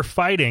Predator are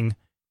fighting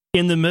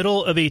in the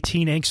middle of a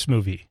teen angst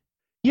movie.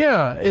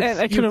 Yeah. And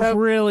I could have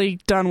really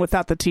done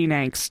without the teen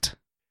angst.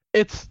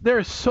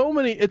 There's so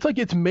many, it's like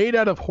it's made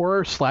out of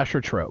horror slasher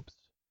tropes.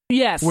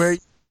 Yes. Where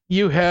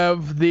you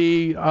have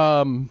the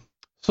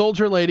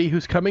soldier lady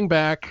who's coming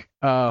back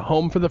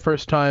home for the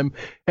first time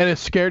and is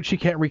scared she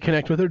can't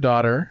reconnect with her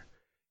daughter.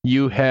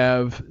 You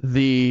have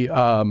the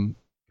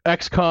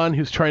ex-con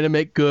who's trying to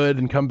make good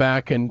and come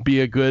back and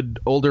be a good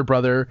older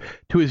brother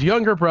to his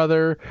younger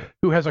brother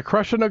who has a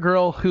crush on a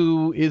girl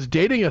who is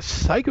dating a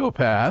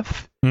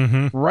psychopath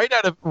right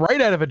out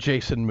of a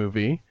Jason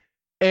movie.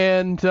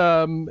 And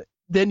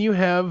then you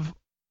have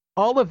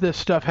all of this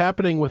stuff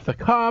happening with the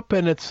cop,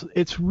 and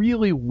it's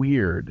really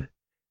weird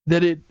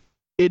that it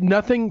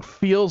nothing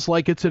feels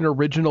like it's an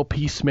original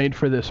piece made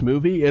for this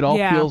movie. It all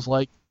feels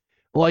like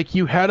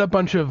you had a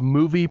bunch of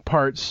movie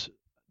parts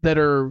that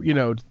are,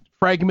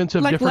 fragments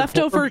of like different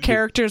leftover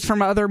characters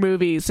from other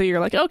movies. So you're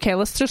like, okay,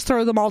 let's just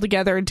throw them all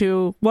together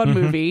into one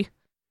movie.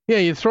 Yeah,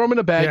 you throw them in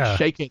a bag,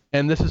 shake it,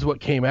 and this is what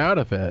came out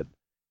of it.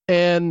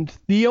 And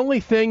the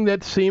only thing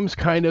that seems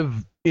kind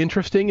of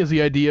interesting is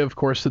the idea, of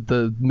course, that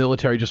the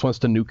military just wants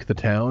to nuke the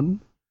town.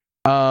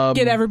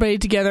 Get everybody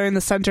together in the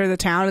center of the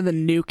town and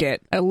then nuke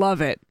it. I love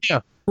it.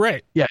 Yeah.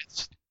 Right. Yeah.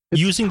 It's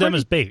using them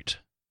as bait.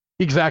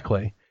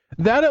 Exactly.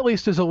 That at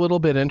least is a little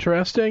bit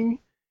interesting,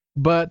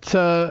 but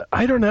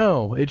I don't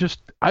know.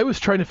 I was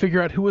trying to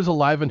figure out who was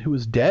alive and who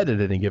was dead at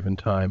any given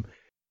time.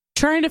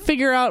 Trying to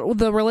figure out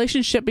the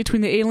relationship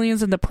between the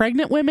aliens and the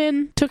pregnant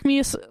women took me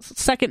a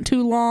second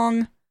too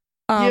long.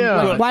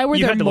 Why were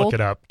you there had to look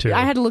it up too?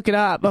 I had to look it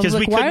up. I was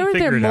like, why are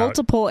there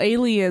multiple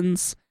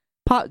aliens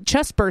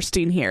chest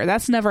bursting here?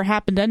 That's never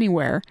happened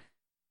anywhere.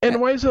 And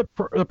why is the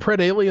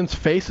Pred alien's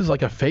face is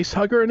like a face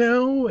hugger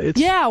now?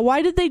 Yeah,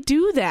 why did they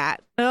do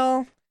that?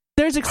 Well,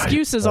 there's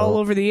excuses all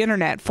over the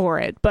internet for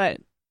it, but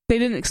they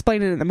didn't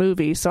explain it in the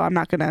movie, so I'm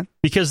not gonna.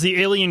 Because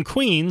the alien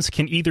queens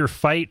can either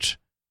fight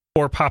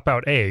or pop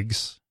out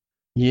eggs.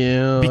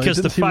 Yeah.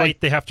 Because to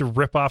fight, they have to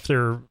rip off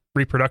their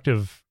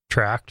reproductive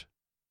tract.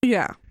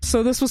 Yeah,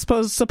 so this was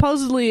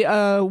supposedly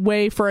a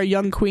way for a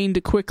young queen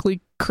to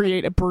quickly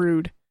create a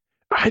brood.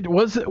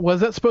 Was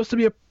that supposed to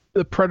be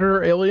a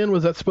predator alien?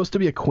 Was that supposed to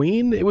be a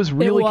queen? It was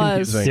really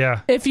confusing.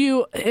 Yeah.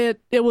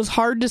 It was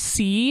hard to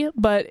see,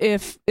 but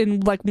if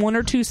in like one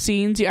or two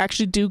scenes you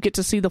actually do get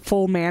to see the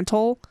full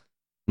mantle,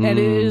 and it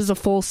is a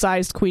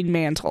full-sized queen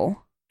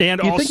mantle.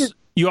 And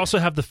you also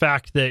have the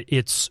fact that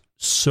it's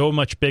so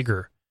much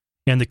bigger,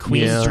 and the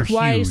queens are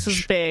twice huge.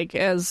 as big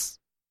as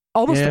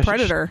almost the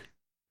predator.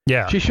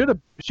 Yeah, she should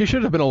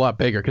have been a lot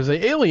bigger because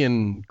the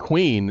alien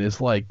queen is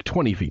like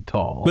 20 feet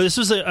tall. But this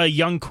is a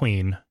young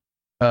queen.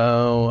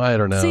 Oh, I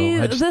don't know. See,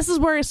 this is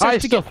where it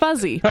starts to get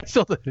fuzzy.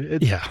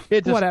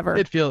 Whatever.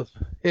 It still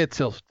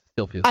feels.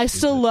 I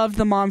still loved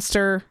the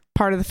monster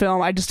part of the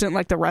film. I just didn't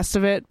like the rest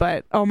of it.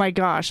 But oh my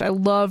gosh, I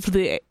loved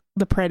the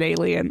Pred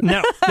alien.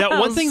 Now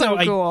one thing so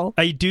that cool.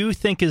 I do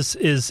think is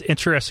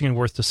interesting and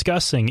worth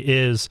discussing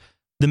is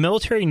the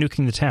military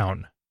nuking the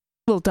town.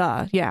 Well,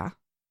 duh, yeah.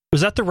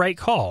 Was that the right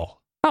call?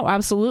 Oh,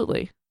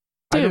 absolutely.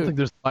 Dude, I don't think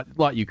there's a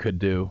lot you could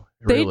do.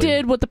 Really. They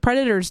did what the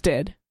Predators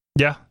did.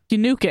 Yeah. You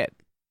nuke it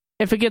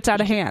if it gets out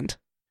of hand.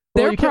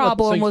 Their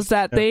problem was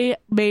that they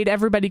made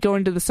everybody go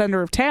into the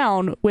center of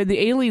town when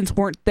the aliens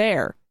weren't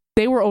there.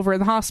 They were over in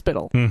the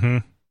hospital.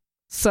 Mm-hmm.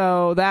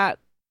 So that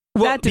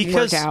didn't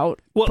work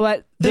out.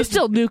 But they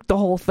still nuked the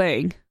whole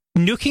thing.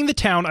 Nuking the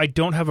town, I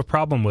don't have a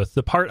problem with.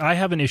 The part I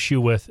have an issue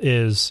with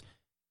is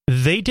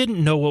they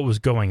didn't know what was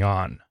going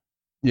on.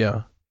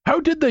 Yeah. How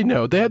did they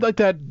know? They had like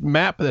that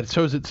map that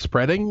shows it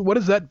spreading. What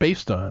is that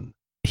based on?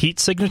 Heat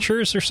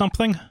signatures or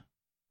something?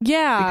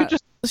 Yeah,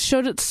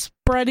 showed it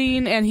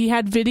spreading, and he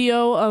had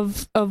video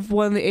of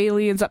one of the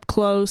aliens up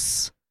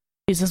close.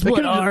 He says,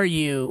 "What are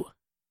you?"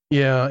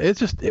 Yeah,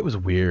 it was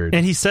weird.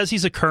 And he says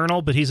he's a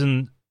colonel, but he's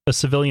in a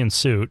civilian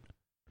suit,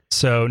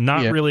 so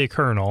not really a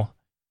colonel.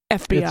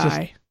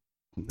 FBI.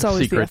 It's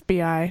always secret, the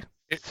FBI.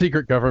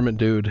 Secret government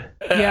dude.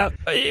 Yeah.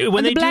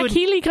 When they black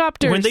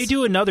helicopters. When they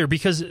do another,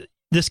 because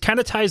this kind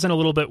of ties in a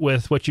little bit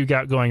with what you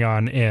got going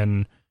on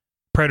in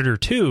Predator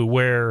 2,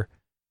 where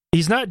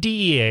he's not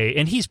DEA,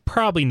 and he's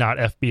probably not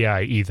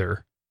FBI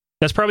either.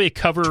 That's probably a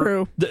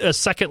cover, a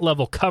second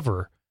level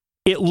cover.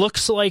 It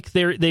looks like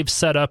they've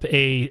set up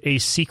a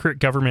secret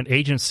government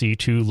agency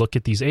to look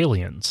at these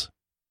aliens.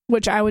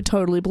 Which I would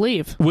totally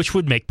believe. Which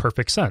would make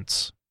perfect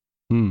sense.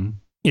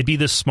 It'd be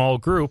this small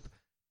group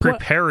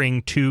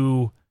preparing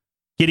to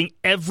getting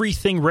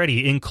everything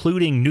ready,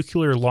 including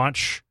nuclear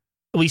launch,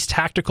 at least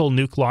tactical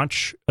nuke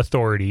launch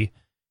authority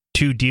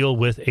to deal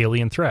with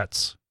alien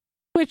threats.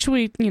 Which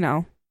we,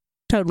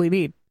 totally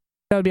need.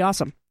 That would be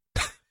awesome.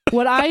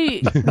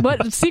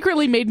 What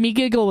secretly made me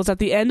giggle was at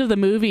the end of the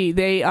movie,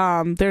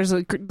 there's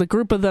the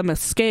group of them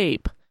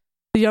escape.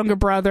 The younger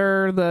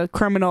brother, the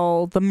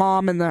criminal, the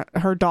mom, and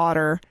her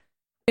daughter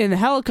in the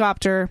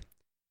helicopter.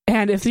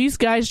 And if these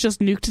guys just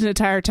nuked an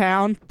entire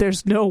town,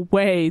 there's no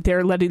way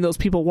they're letting those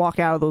people walk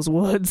out of those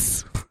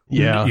woods.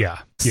 Yeah.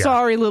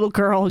 Sorry, little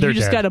girl. They're you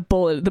just dead. got a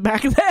bullet in the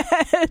back of the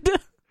head.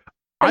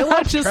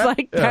 I'm just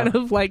kind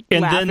of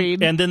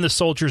laughing. And then the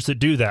soldiers that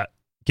do that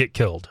get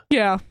killed.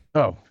 Yeah.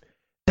 Oh,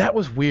 that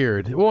was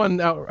weird. One,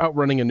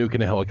 outrunning a nuke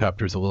in a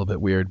helicopter is a little bit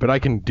weird, but I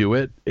can do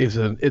it. It's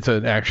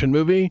an action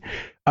movie.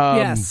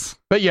 Yes.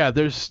 But yeah, I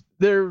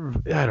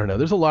don't know.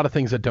 There's a lot of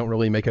things that don't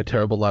really make a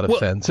terrible lot of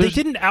sense. They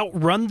didn't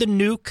outrun the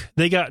nuke.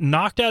 They got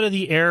knocked out of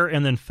the air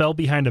and then fell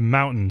behind a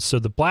mountain. So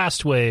the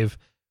blast wave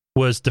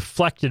was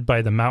deflected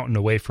by the mountain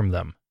away from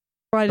them.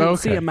 Well, I didn't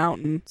see a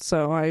mountain,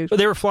 so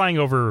They were flying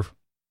over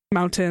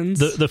mountains,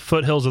 the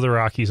foothills of the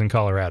Rockies in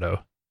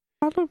Colorado.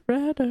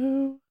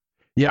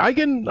 Yeah, I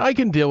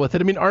can deal with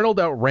it. I mean, Arnold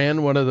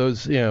outran one of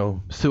those,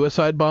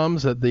 suicide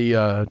bombs that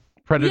the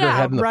Predator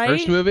had in the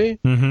first movie.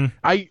 Mm-hmm.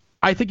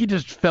 I think he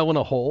just fell in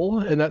a hole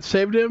and that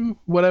saved him.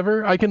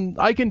 Whatever. I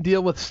can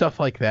deal with stuff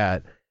like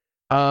that.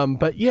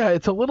 But yeah,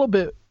 it's a little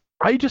bit.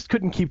 I just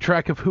couldn't keep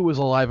track of who was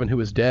alive and who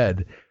was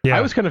dead. Yeah.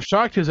 I was kind of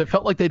shocked because it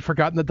felt like they'd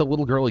forgotten that the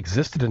little girl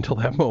existed until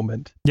that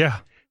moment. Yeah.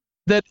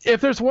 That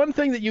if there's one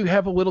thing that you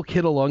have a little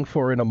kid along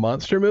for in a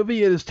monster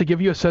movie, it is to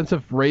give you a sense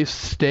of raised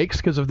stakes,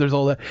 because if there's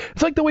all that,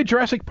 it's like the way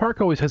Jurassic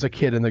Park always has a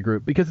kid in the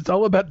group, because it's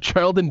all about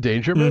child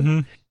endangerment.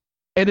 Mm-hmm.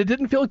 And it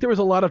didn't feel like there was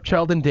a lot of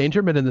child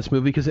endangerment in this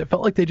movie, because it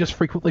felt like they just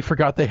frequently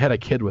forgot they had a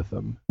kid with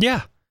them.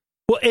 Yeah.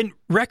 Well, and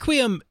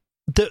Requiem,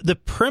 the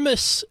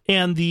premise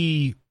and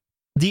the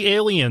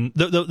alien,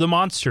 the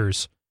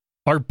monsters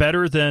are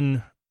better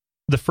than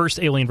the first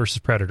Alien versus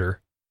Predator.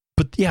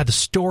 But yeah, the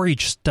story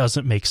just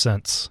doesn't make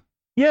sense.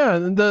 Yeah,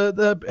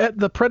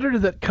 the Predator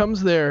that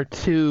comes there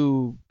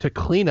to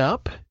clean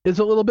up is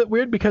a little bit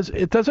weird, because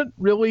it doesn't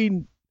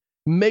really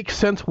make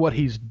sense what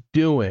he's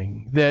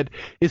doing. That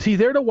is he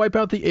there to wipe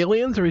out the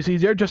aliens, or is he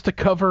there just to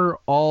cover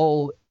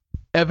all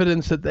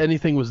evidence that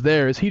anything was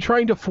there? Is he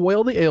trying to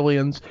foil the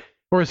aliens,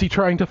 or is he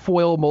trying to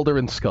foil Mulder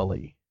and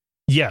Scully?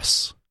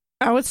 Yes.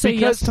 I would say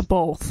yes to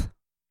both.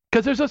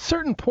 Because there's a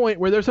certain point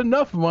where there's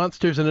enough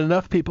monsters and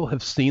enough people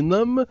have seen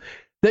them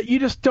that you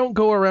just don't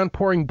go around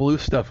pouring blue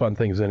stuff on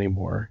things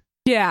anymore.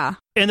 Yeah.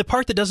 And the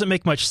part that doesn't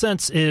make much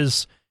sense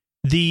is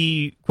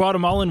the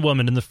Guatemalan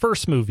woman in the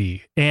first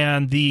movie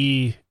and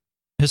the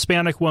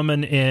Hispanic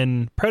woman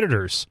in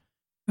Predators.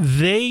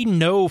 They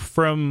know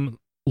from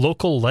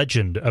local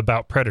legend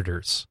about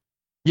predators.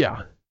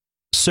 Yeah.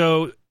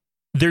 So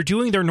they're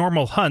doing their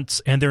normal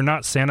hunts and they're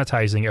not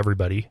sanitizing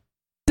everybody.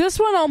 This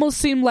one almost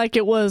seemed like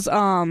it was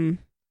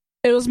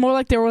more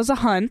like there was a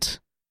hunt,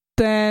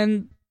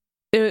 then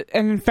an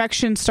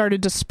infection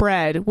started to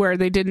spread where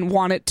they didn't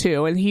want it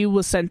to, and he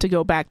was sent to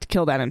go back to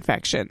kill that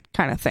infection,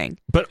 kind of thing.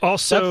 But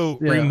also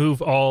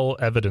remove all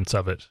evidence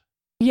of it.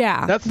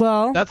 Yeah, that's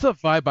the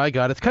vibe I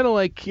got. It's kind of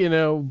like,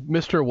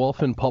 Mr.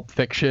 Wolf in Pulp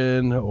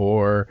Fiction,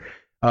 or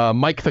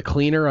Mike the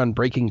Cleaner on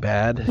Breaking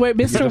Bad. Wait,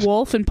 Mr.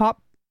 Wolf in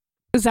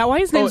is that why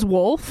his name's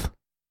Wolf?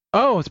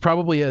 Oh, it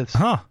probably is.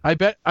 Huh. I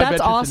bet that's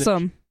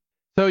awesome.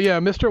 So yeah,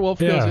 Mr. Wolf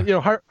goes,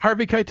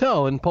 Harvey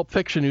Keitel in Pulp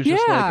Fiction, who's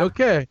just like,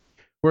 okay,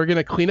 we're going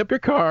to clean up your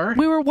car.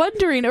 We were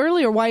wondering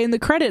earlier why in the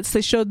credits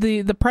they showed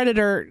the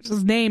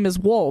Predator's name is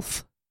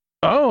Wolf.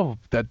 Oh,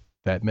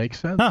 that makes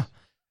sense. Huh.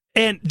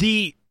 And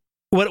the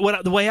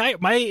way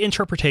my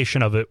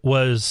interpretation of it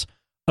was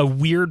a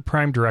weird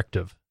prime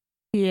directive.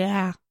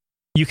 Yeah.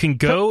 You can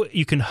go,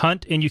 you can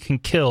hunt, and you can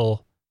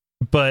kill,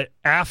 but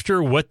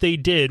after what they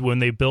did when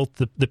they built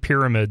the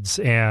pyramids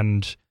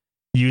and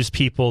used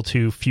people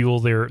to fuel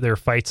their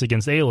fights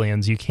against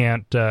aliens, you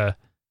can't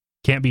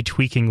be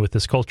tweaking with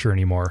this culture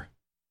anymore.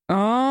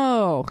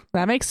 Oh,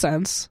 that makes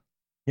sense.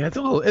 Yeah, it's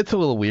a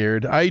little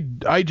weird.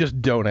 I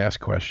just don't ask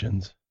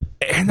questions.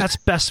 And that's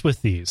best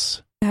with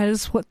these. That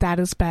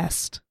is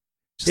best.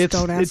 Just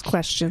don't ask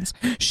questions.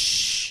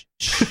 Shh.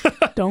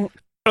 Don't.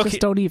 Okay.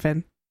 Just don't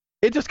even.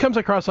 It just comes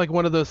across like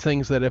one of those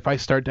things that if I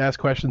start to ask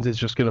questions, it's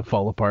just going to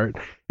fall apart,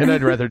 and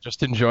I'd rather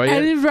just enjoy it.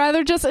 I'd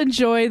rather just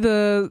enjoy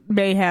the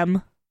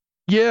mayhem.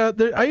 Yeah,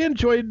 I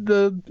enjoyed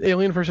the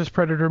Alien versus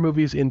Predator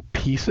movies in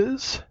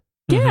pieces.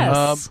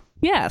 Yes.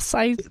 Yes,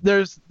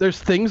 there's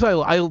things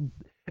I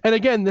and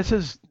again, this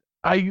is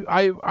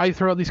I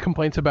throw out these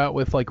complaints about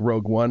with like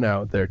Rogue One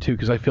out there too,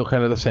 because I feel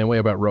kind of the same way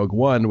about Rogue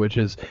One, which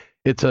is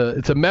it's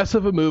a mess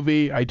of a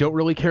movie. I don't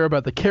really care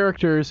about the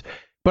characters,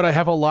 but I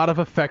have a lot of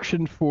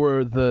affection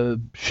for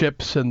the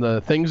ships and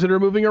the things that are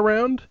moving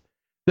around,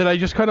 that I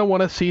just kind of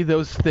want to see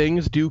those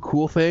things do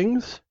cool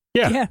things.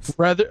 Yeah. Yes.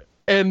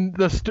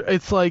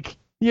 It's like,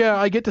 yeah,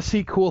 I get to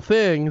see cool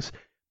things,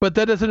 but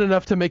that isn't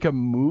enough to make a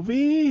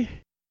movie.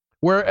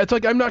 where it's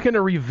like I'm not going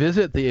to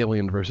revisit the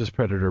Alien versus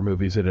Predator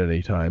movies at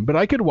any time, but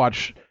I could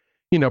watch,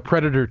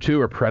 Predator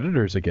 2 or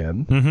Predators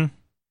again. Mm-hmm.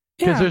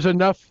 Because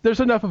there's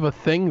enough of a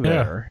thing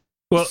there.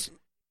 Yeah. Well,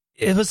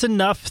 it was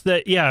enough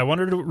that, I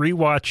wanted to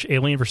rewatch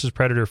Alien vs.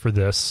 Predator for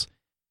this.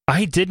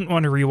 I didn't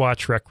want to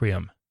rewatch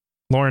Requiem.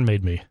 Lauren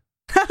made me.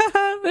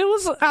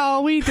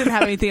 We didn't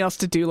have anything else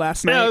to do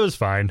last night. Yeah, it was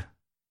fine.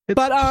 It's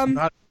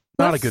not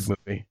a good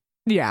movie.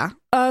 Yeah.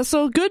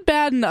 So good,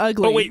 bad, and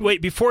ugly. Oh,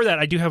 wait. Before that,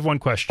 I do have one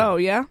question. Oh,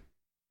 yeah?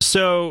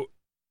 So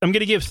I'm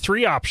going to give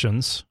 3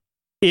 options.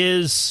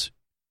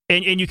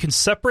 And you can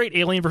separate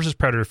Alien versus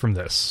Predator from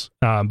this.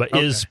 But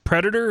is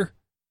Predator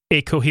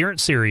a coherent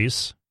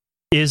series?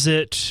 Is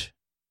it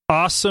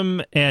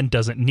awesome and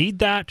doesn't need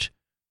that?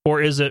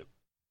 Or is it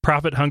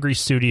profit-hungry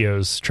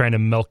studios trying to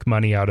milk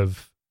money out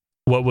of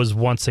what was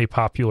once a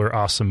popular,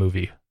 awesome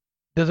movie?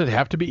 Does it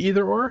have to be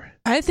either or?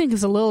 I think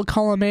it's a little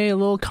column A, a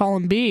little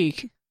column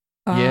B.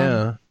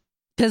 Yeah.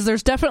 Because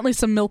there's definitely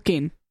some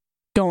milking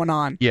going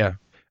on. Yeah.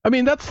 I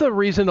mean, that's the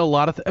reason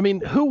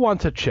who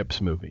wants a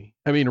Chips movie?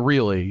 I mean,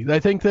 really? I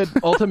think that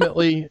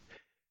ultimately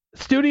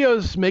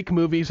studios make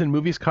movies and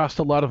movies cost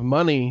a lot of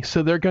money,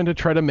 so they're going to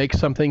try to make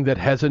something that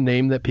has a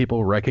name that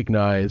people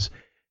recognize,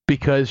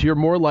 because you're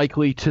more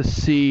likely to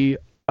see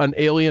an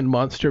alien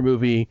monster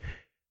movie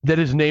that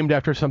is named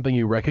after something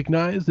you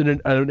recognize than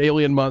an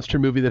alien monster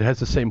movie that has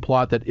the same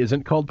plot that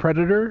isn't called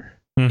Predator.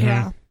 Mm-hmm.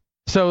 Yeah.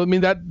 So, I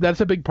mean, that's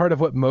a big part of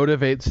what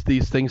motivates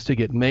these things to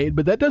get made,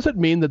 but that doesn't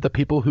mean that the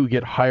people who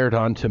get hired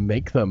on to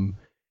make them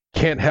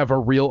can't have a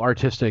real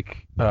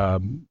artistic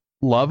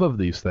love of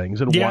these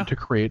things and want to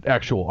create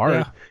actual art.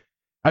 Yeah.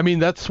 I mean,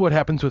 that's what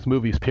happens with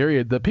movies,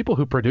 period. The people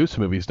who produce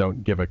movies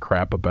don't give a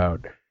crap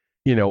about,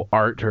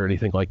 art or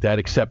anything like that,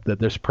 except that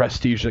there's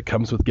prestige that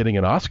comes with getting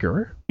an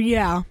Oscar.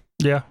 Yeah.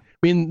 Yeah.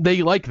 I mean,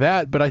 they like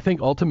that, but I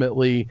think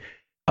ultimately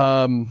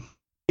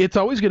it's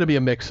always going to be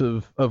a mix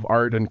of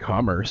art and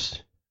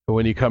commerce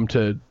when you come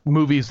to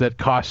movies that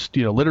cost,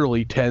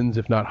 literally tens,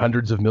 if not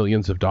hundreds of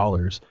millions of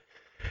dollars.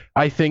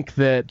 I think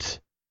that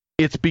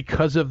it's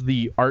because of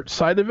the art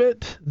side of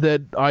it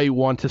that I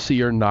want to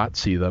see or not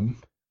see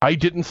them. I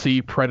didn't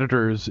see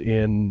Predators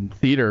in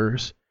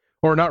theaters,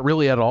 or not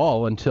really at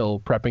all,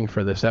 until prepping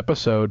for this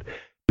episode,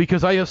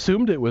 because I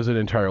assumed it was an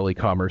entirely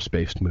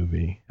commerce-based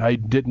movie. I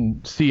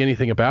didn't see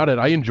anything about it.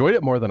 I enjoyed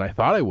it more than I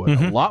thought I would,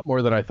 a lot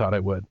more than I thought I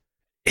would.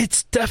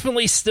 It's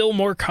definitely still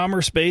more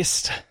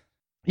commerce-based.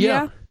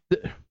 Yeah.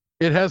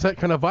 It has that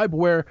kind of vibe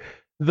where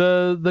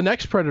the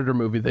next Predator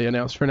movie they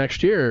announced for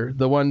next year,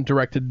 the one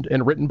directed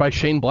and written by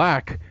Shane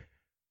Black,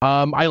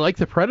 I like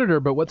the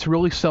Predator, but what's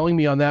really selling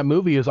me on that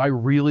movie is I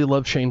really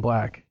love Shane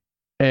Black,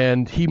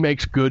 and he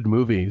makes good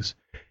movies.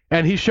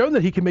 And he's shown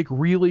that he can make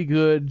really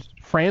good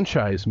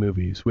franchise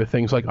movies with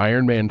things like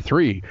Iron Man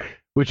 3,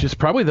 which is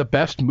probably the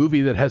best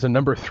movie that has a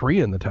number 3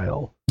 in the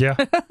title. Yeah.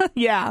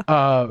 Yeah.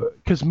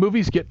 Because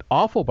movies get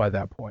awful by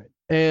that point.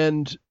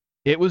 And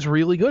it was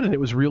really good, and it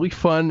was really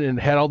fun, and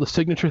had all the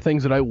signature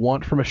things that I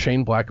want from a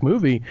Shane Black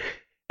movie.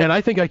 And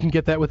I think I can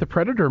get that with a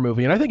Predator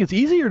movie. And I think it's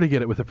easier to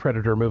get it with a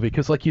Predator movie,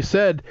 because like you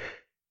said,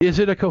 is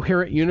it a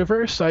coherent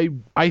universe? I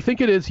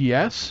think it is,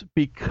 yes,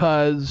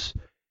 because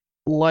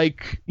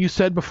like you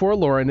said before,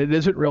 Lauren, it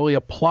isn't really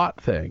a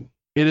plot thing.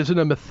 It isn't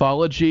a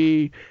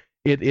mythology.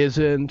 It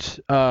isn't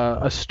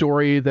a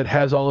story that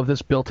has all of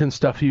this built-in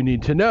stuff you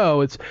need to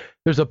know.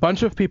 There's a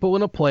bunch of people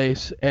in a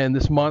place, and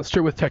this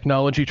monster with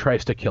technology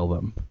tries to kill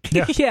them.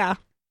 Yeah. Yeah.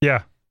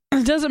 Yeah.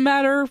 It doesn't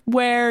matter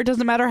where,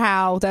 doesn't matter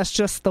how. That's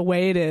just the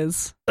way it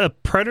is. A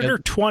Predator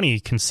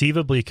 20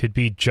 conceivably could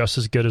be just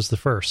as good as the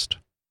first.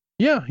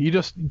 Yeah, you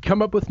just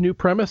come up with new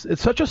premise.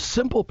 It's such a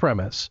simple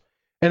premise.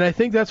 And I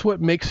think that's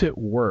what makes it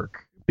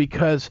work,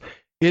 because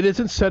it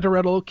isn't set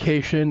around a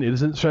location. It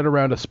isn't set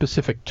around a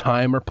specific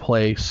time or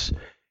place.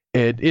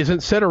 It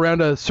isn't set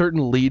around a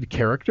certain lead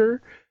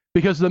character,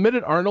 because the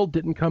minute Arnold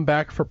didn't come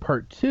back for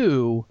part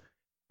 2,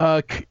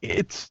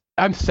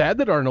 I'm sad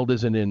that Arnold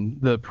isn't in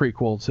the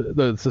prequel,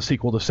 the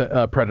sequel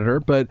to Predator,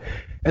 but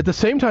at the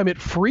same time, it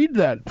freed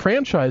that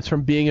franchise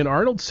from being an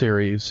Arnold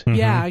series. Mm-hmm.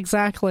 Yeah,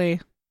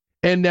 exactly.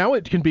 And now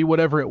it can be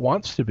whatever it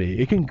wants to be.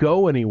 It can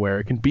go anywhere.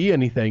 It can be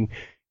anything.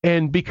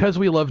 And because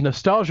we love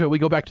nostalgia, we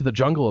go back to the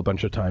jungle a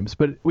bunch of times,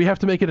 but we have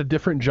to make it a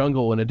different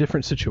jungle in a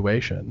different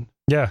situation.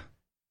 Yeah.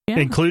 Yeah.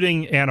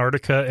 Including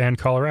Antarctica and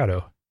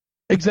Colorado.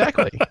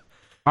 Exactly.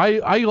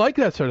 I like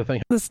that sort of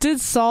thing. This did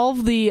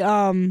solve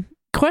the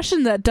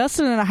question that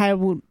Dustin and I had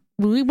when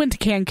we went to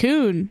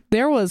Cancun.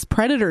 There was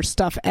Predator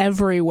stuff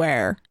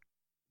everywhere.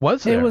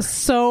 Was there? It was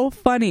so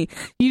funny.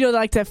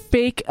 Like the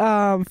fake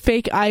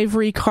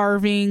ivory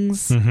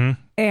carvings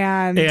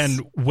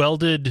and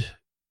welded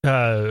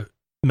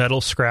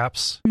metal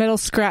scraps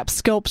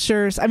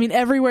sculptures. I mean,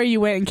 everywhere you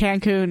went in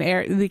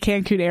Cancun, the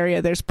Cancun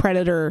area, there's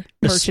Predator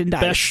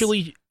merchandise.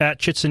 Especially at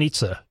Chichen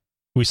Itza,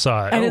 we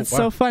saw it. And it's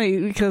so funny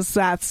because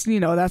that's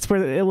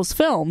where it was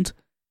filmed.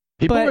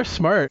 People are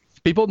smart.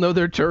 People know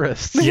they're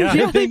tourists. Yeah,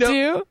 yeah, they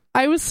do.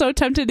 I was so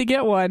tempted to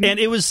get one. And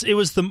it was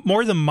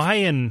more the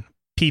Mayan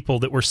people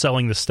that were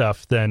selling the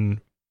stuff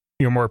than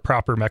your more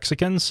proper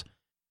Mexicans.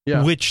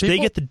 which they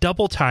get the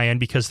double tie-in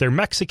because they're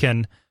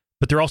Mexican,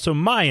 but they're also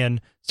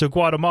Mayan. So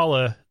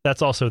Guatemala,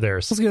 that's also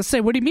theirs. I was going to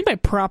say, what do you mean by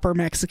proper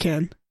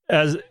Mexican?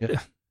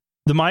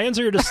 The Mayans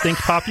are a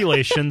distinct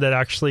population that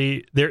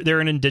actually they're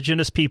an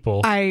indigenous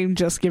people. I'm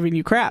just giving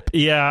you crap.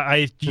 Yeah,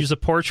 I use a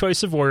poor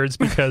choice of words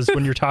because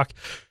when you're talking,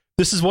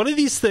 this is one of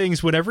these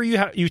things. Whenever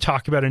you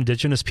talk about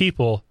indigenous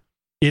people,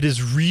 it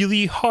is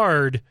really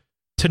hard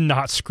to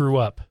not screw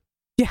up.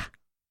 Yeah,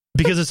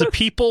 because it's a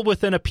people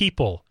within a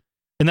people,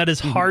 and that is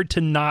hard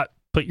to not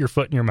put your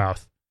foot in your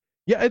mouth.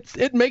 Yeah,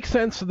 it makes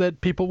sense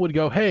that people would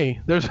go,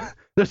 hey, there's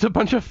a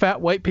bunch of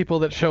fat white people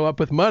that show up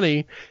with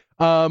money.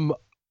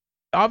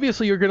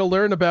 Obviously, you're going to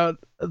learn about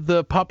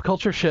the pop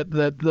culture shit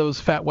that those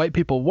fat white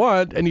people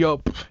want, and you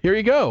go, here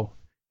you go.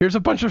 Here's a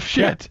bunch of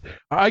shit. Yeah.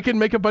 I can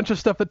make a bunch of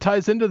stuff that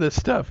ties into this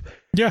stuff.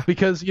 Yeah.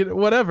 Because,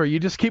 whatever, you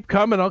just keep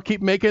coming, I'll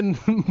keep making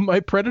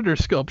my Predator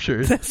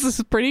sculptures. This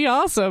is pretty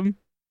awesome.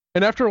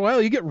 And after a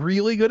while, you get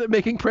really good at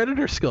making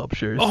Predator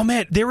sculptures. Oh,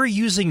 man, they were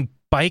using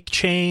bike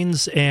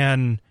chains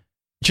and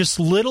just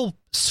little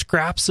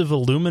scraps of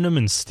aluminum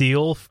and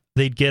steel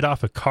they'd get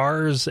off of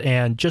cars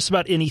and just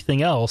about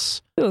anything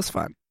else. It was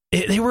fun.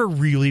 They were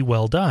really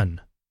well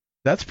done.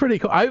 That's pretty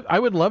cool. I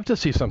would love to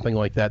see something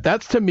like that.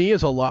 That's, to me,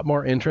 is a lot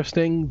more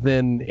interesting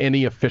than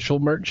any official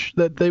merch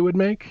that they would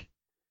make.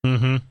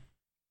 Mm-hmm.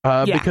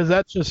 Because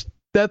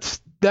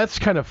that's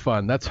kind of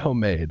fun. That's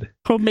homemade.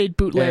 Homemade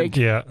bootleg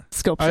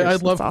sculptures. I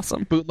love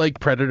awesome.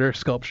 Bootleg Predator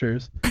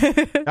sculptures.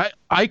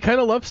 I kind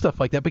of love stuff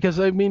like that because,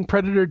 I mean,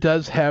 Predator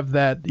does have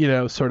that,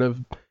 sort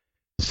of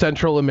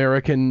Central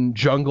American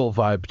jungle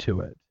vibe to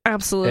it.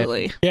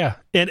 Absolutely.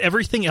 And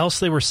everything else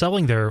they were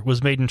selling there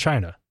was made in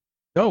China.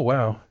 Oh,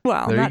 wow.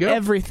 Well, there not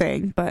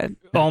everything, but...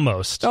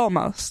 Almost. So I'm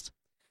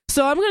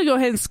going to go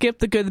ahead and skip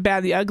the good, the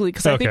bad, the ugly,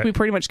 because I think we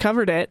pretty much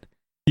covered it.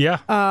 Yeah.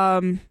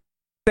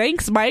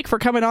 Thanks, Mike, for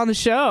coming on the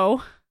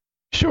show.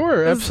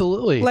 Sure,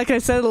 absolutely. Like I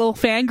said, a little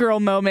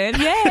fangirl moment.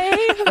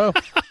 Yay!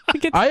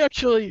 I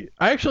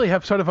actually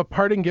have sort of a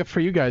parting gift for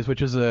you guys,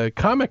 which is a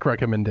comic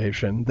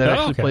recommendation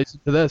that plays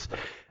into this.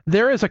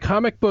 There is a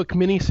comic book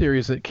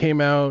miniseries that came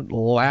out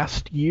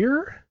last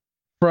year.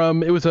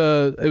 It was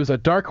a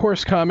Dark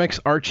Horse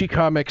Comics, Archie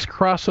Comics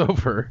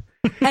crossover.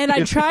 And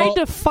I tried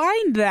to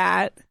find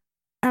that,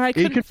 and I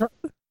couldn't find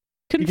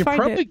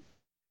it.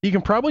 You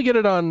can probably get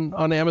it on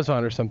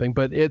Amazon or something,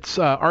 but it's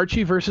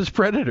Archie versus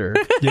Predator.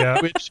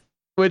 Yeah.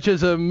 Which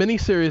is a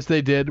miniseries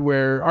they did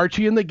where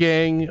Archie and the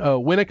gang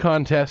win a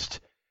contest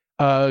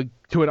to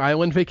an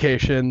island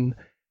vacation.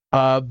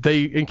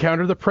 They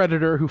encounter the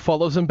Predator, who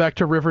follows them back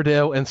to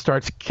Riverdale and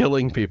starts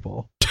killing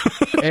people.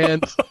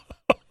 And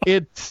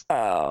it's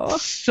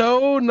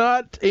so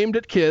not aimed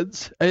at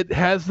kids. It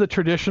has the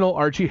traditional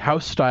Archie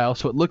house style,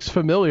 so it looks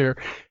familiar,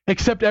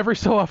 except every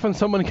so often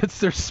someone gets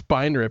their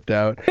spine ripped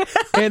out.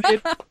 And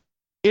it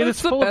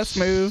is the full best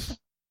move.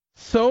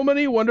 So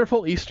many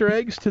wonderful Easter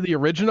eggs to the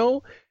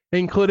original,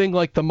 including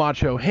like the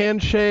macho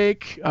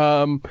handshake.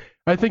 I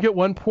think at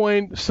one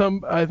point,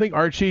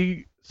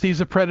 Archie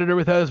sees a Predator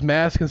without his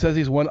mask and says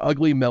he's one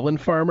ugly melon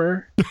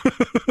farmer.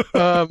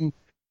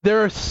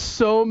 There are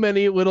so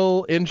many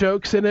little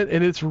in-jokes in it,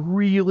 and it's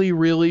really,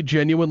 really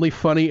genuinely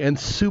funny and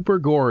super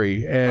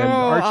gory. And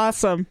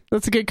awesome.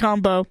 That's a good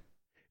combo.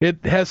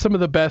 It has some of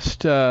the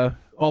best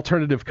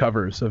alternative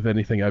covers of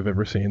anything I've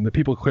ever seen. The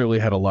people clearly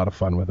had a lot of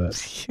fun with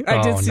it.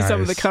 I did see some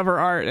of the cover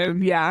art,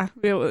 and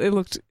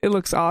it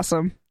looks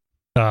awesome.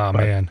 Oh,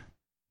 man.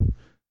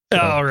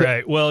 All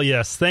right. Well,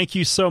 yes. Thank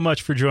you so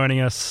much for joining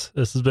us.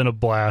 This has been a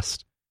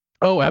blast.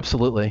 Oh,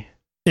 absolutely.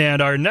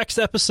 And our next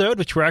episode,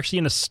 which we're actually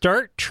going to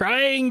start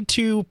trying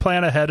to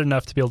plan ahead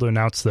enough to be able to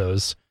announce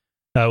those,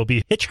 will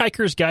be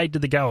Hitchhiker's Guide to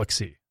the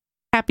Galaxy.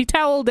 Happy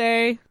Towel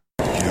Day.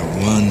 You're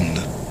one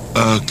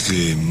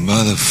ugly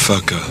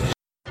motherfucker.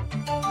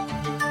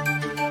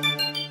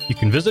 You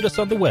can visit us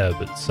on the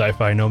web at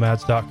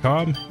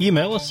sci-fi-nomads.com,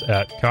 email us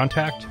at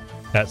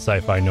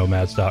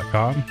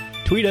contact@sci-fi-nomads.com,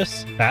 tweet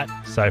us at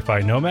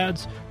sci-fi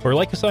nomads, or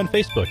like us on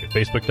Facebook at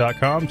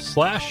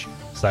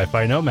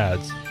facebook.com/sci-fi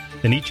nomads.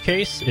 In each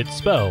case, it's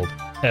spelled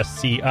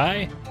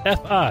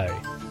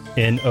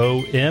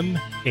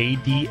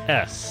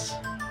SCIFINOMADS.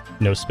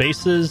 No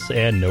spaces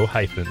and no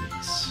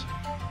hyphens.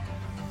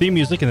 Theme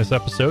music in this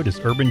episode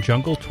is Urban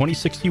Jungle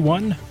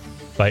 2061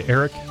 by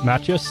Eric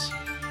Mathias,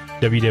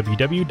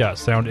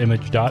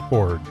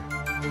 www.soundimage.org.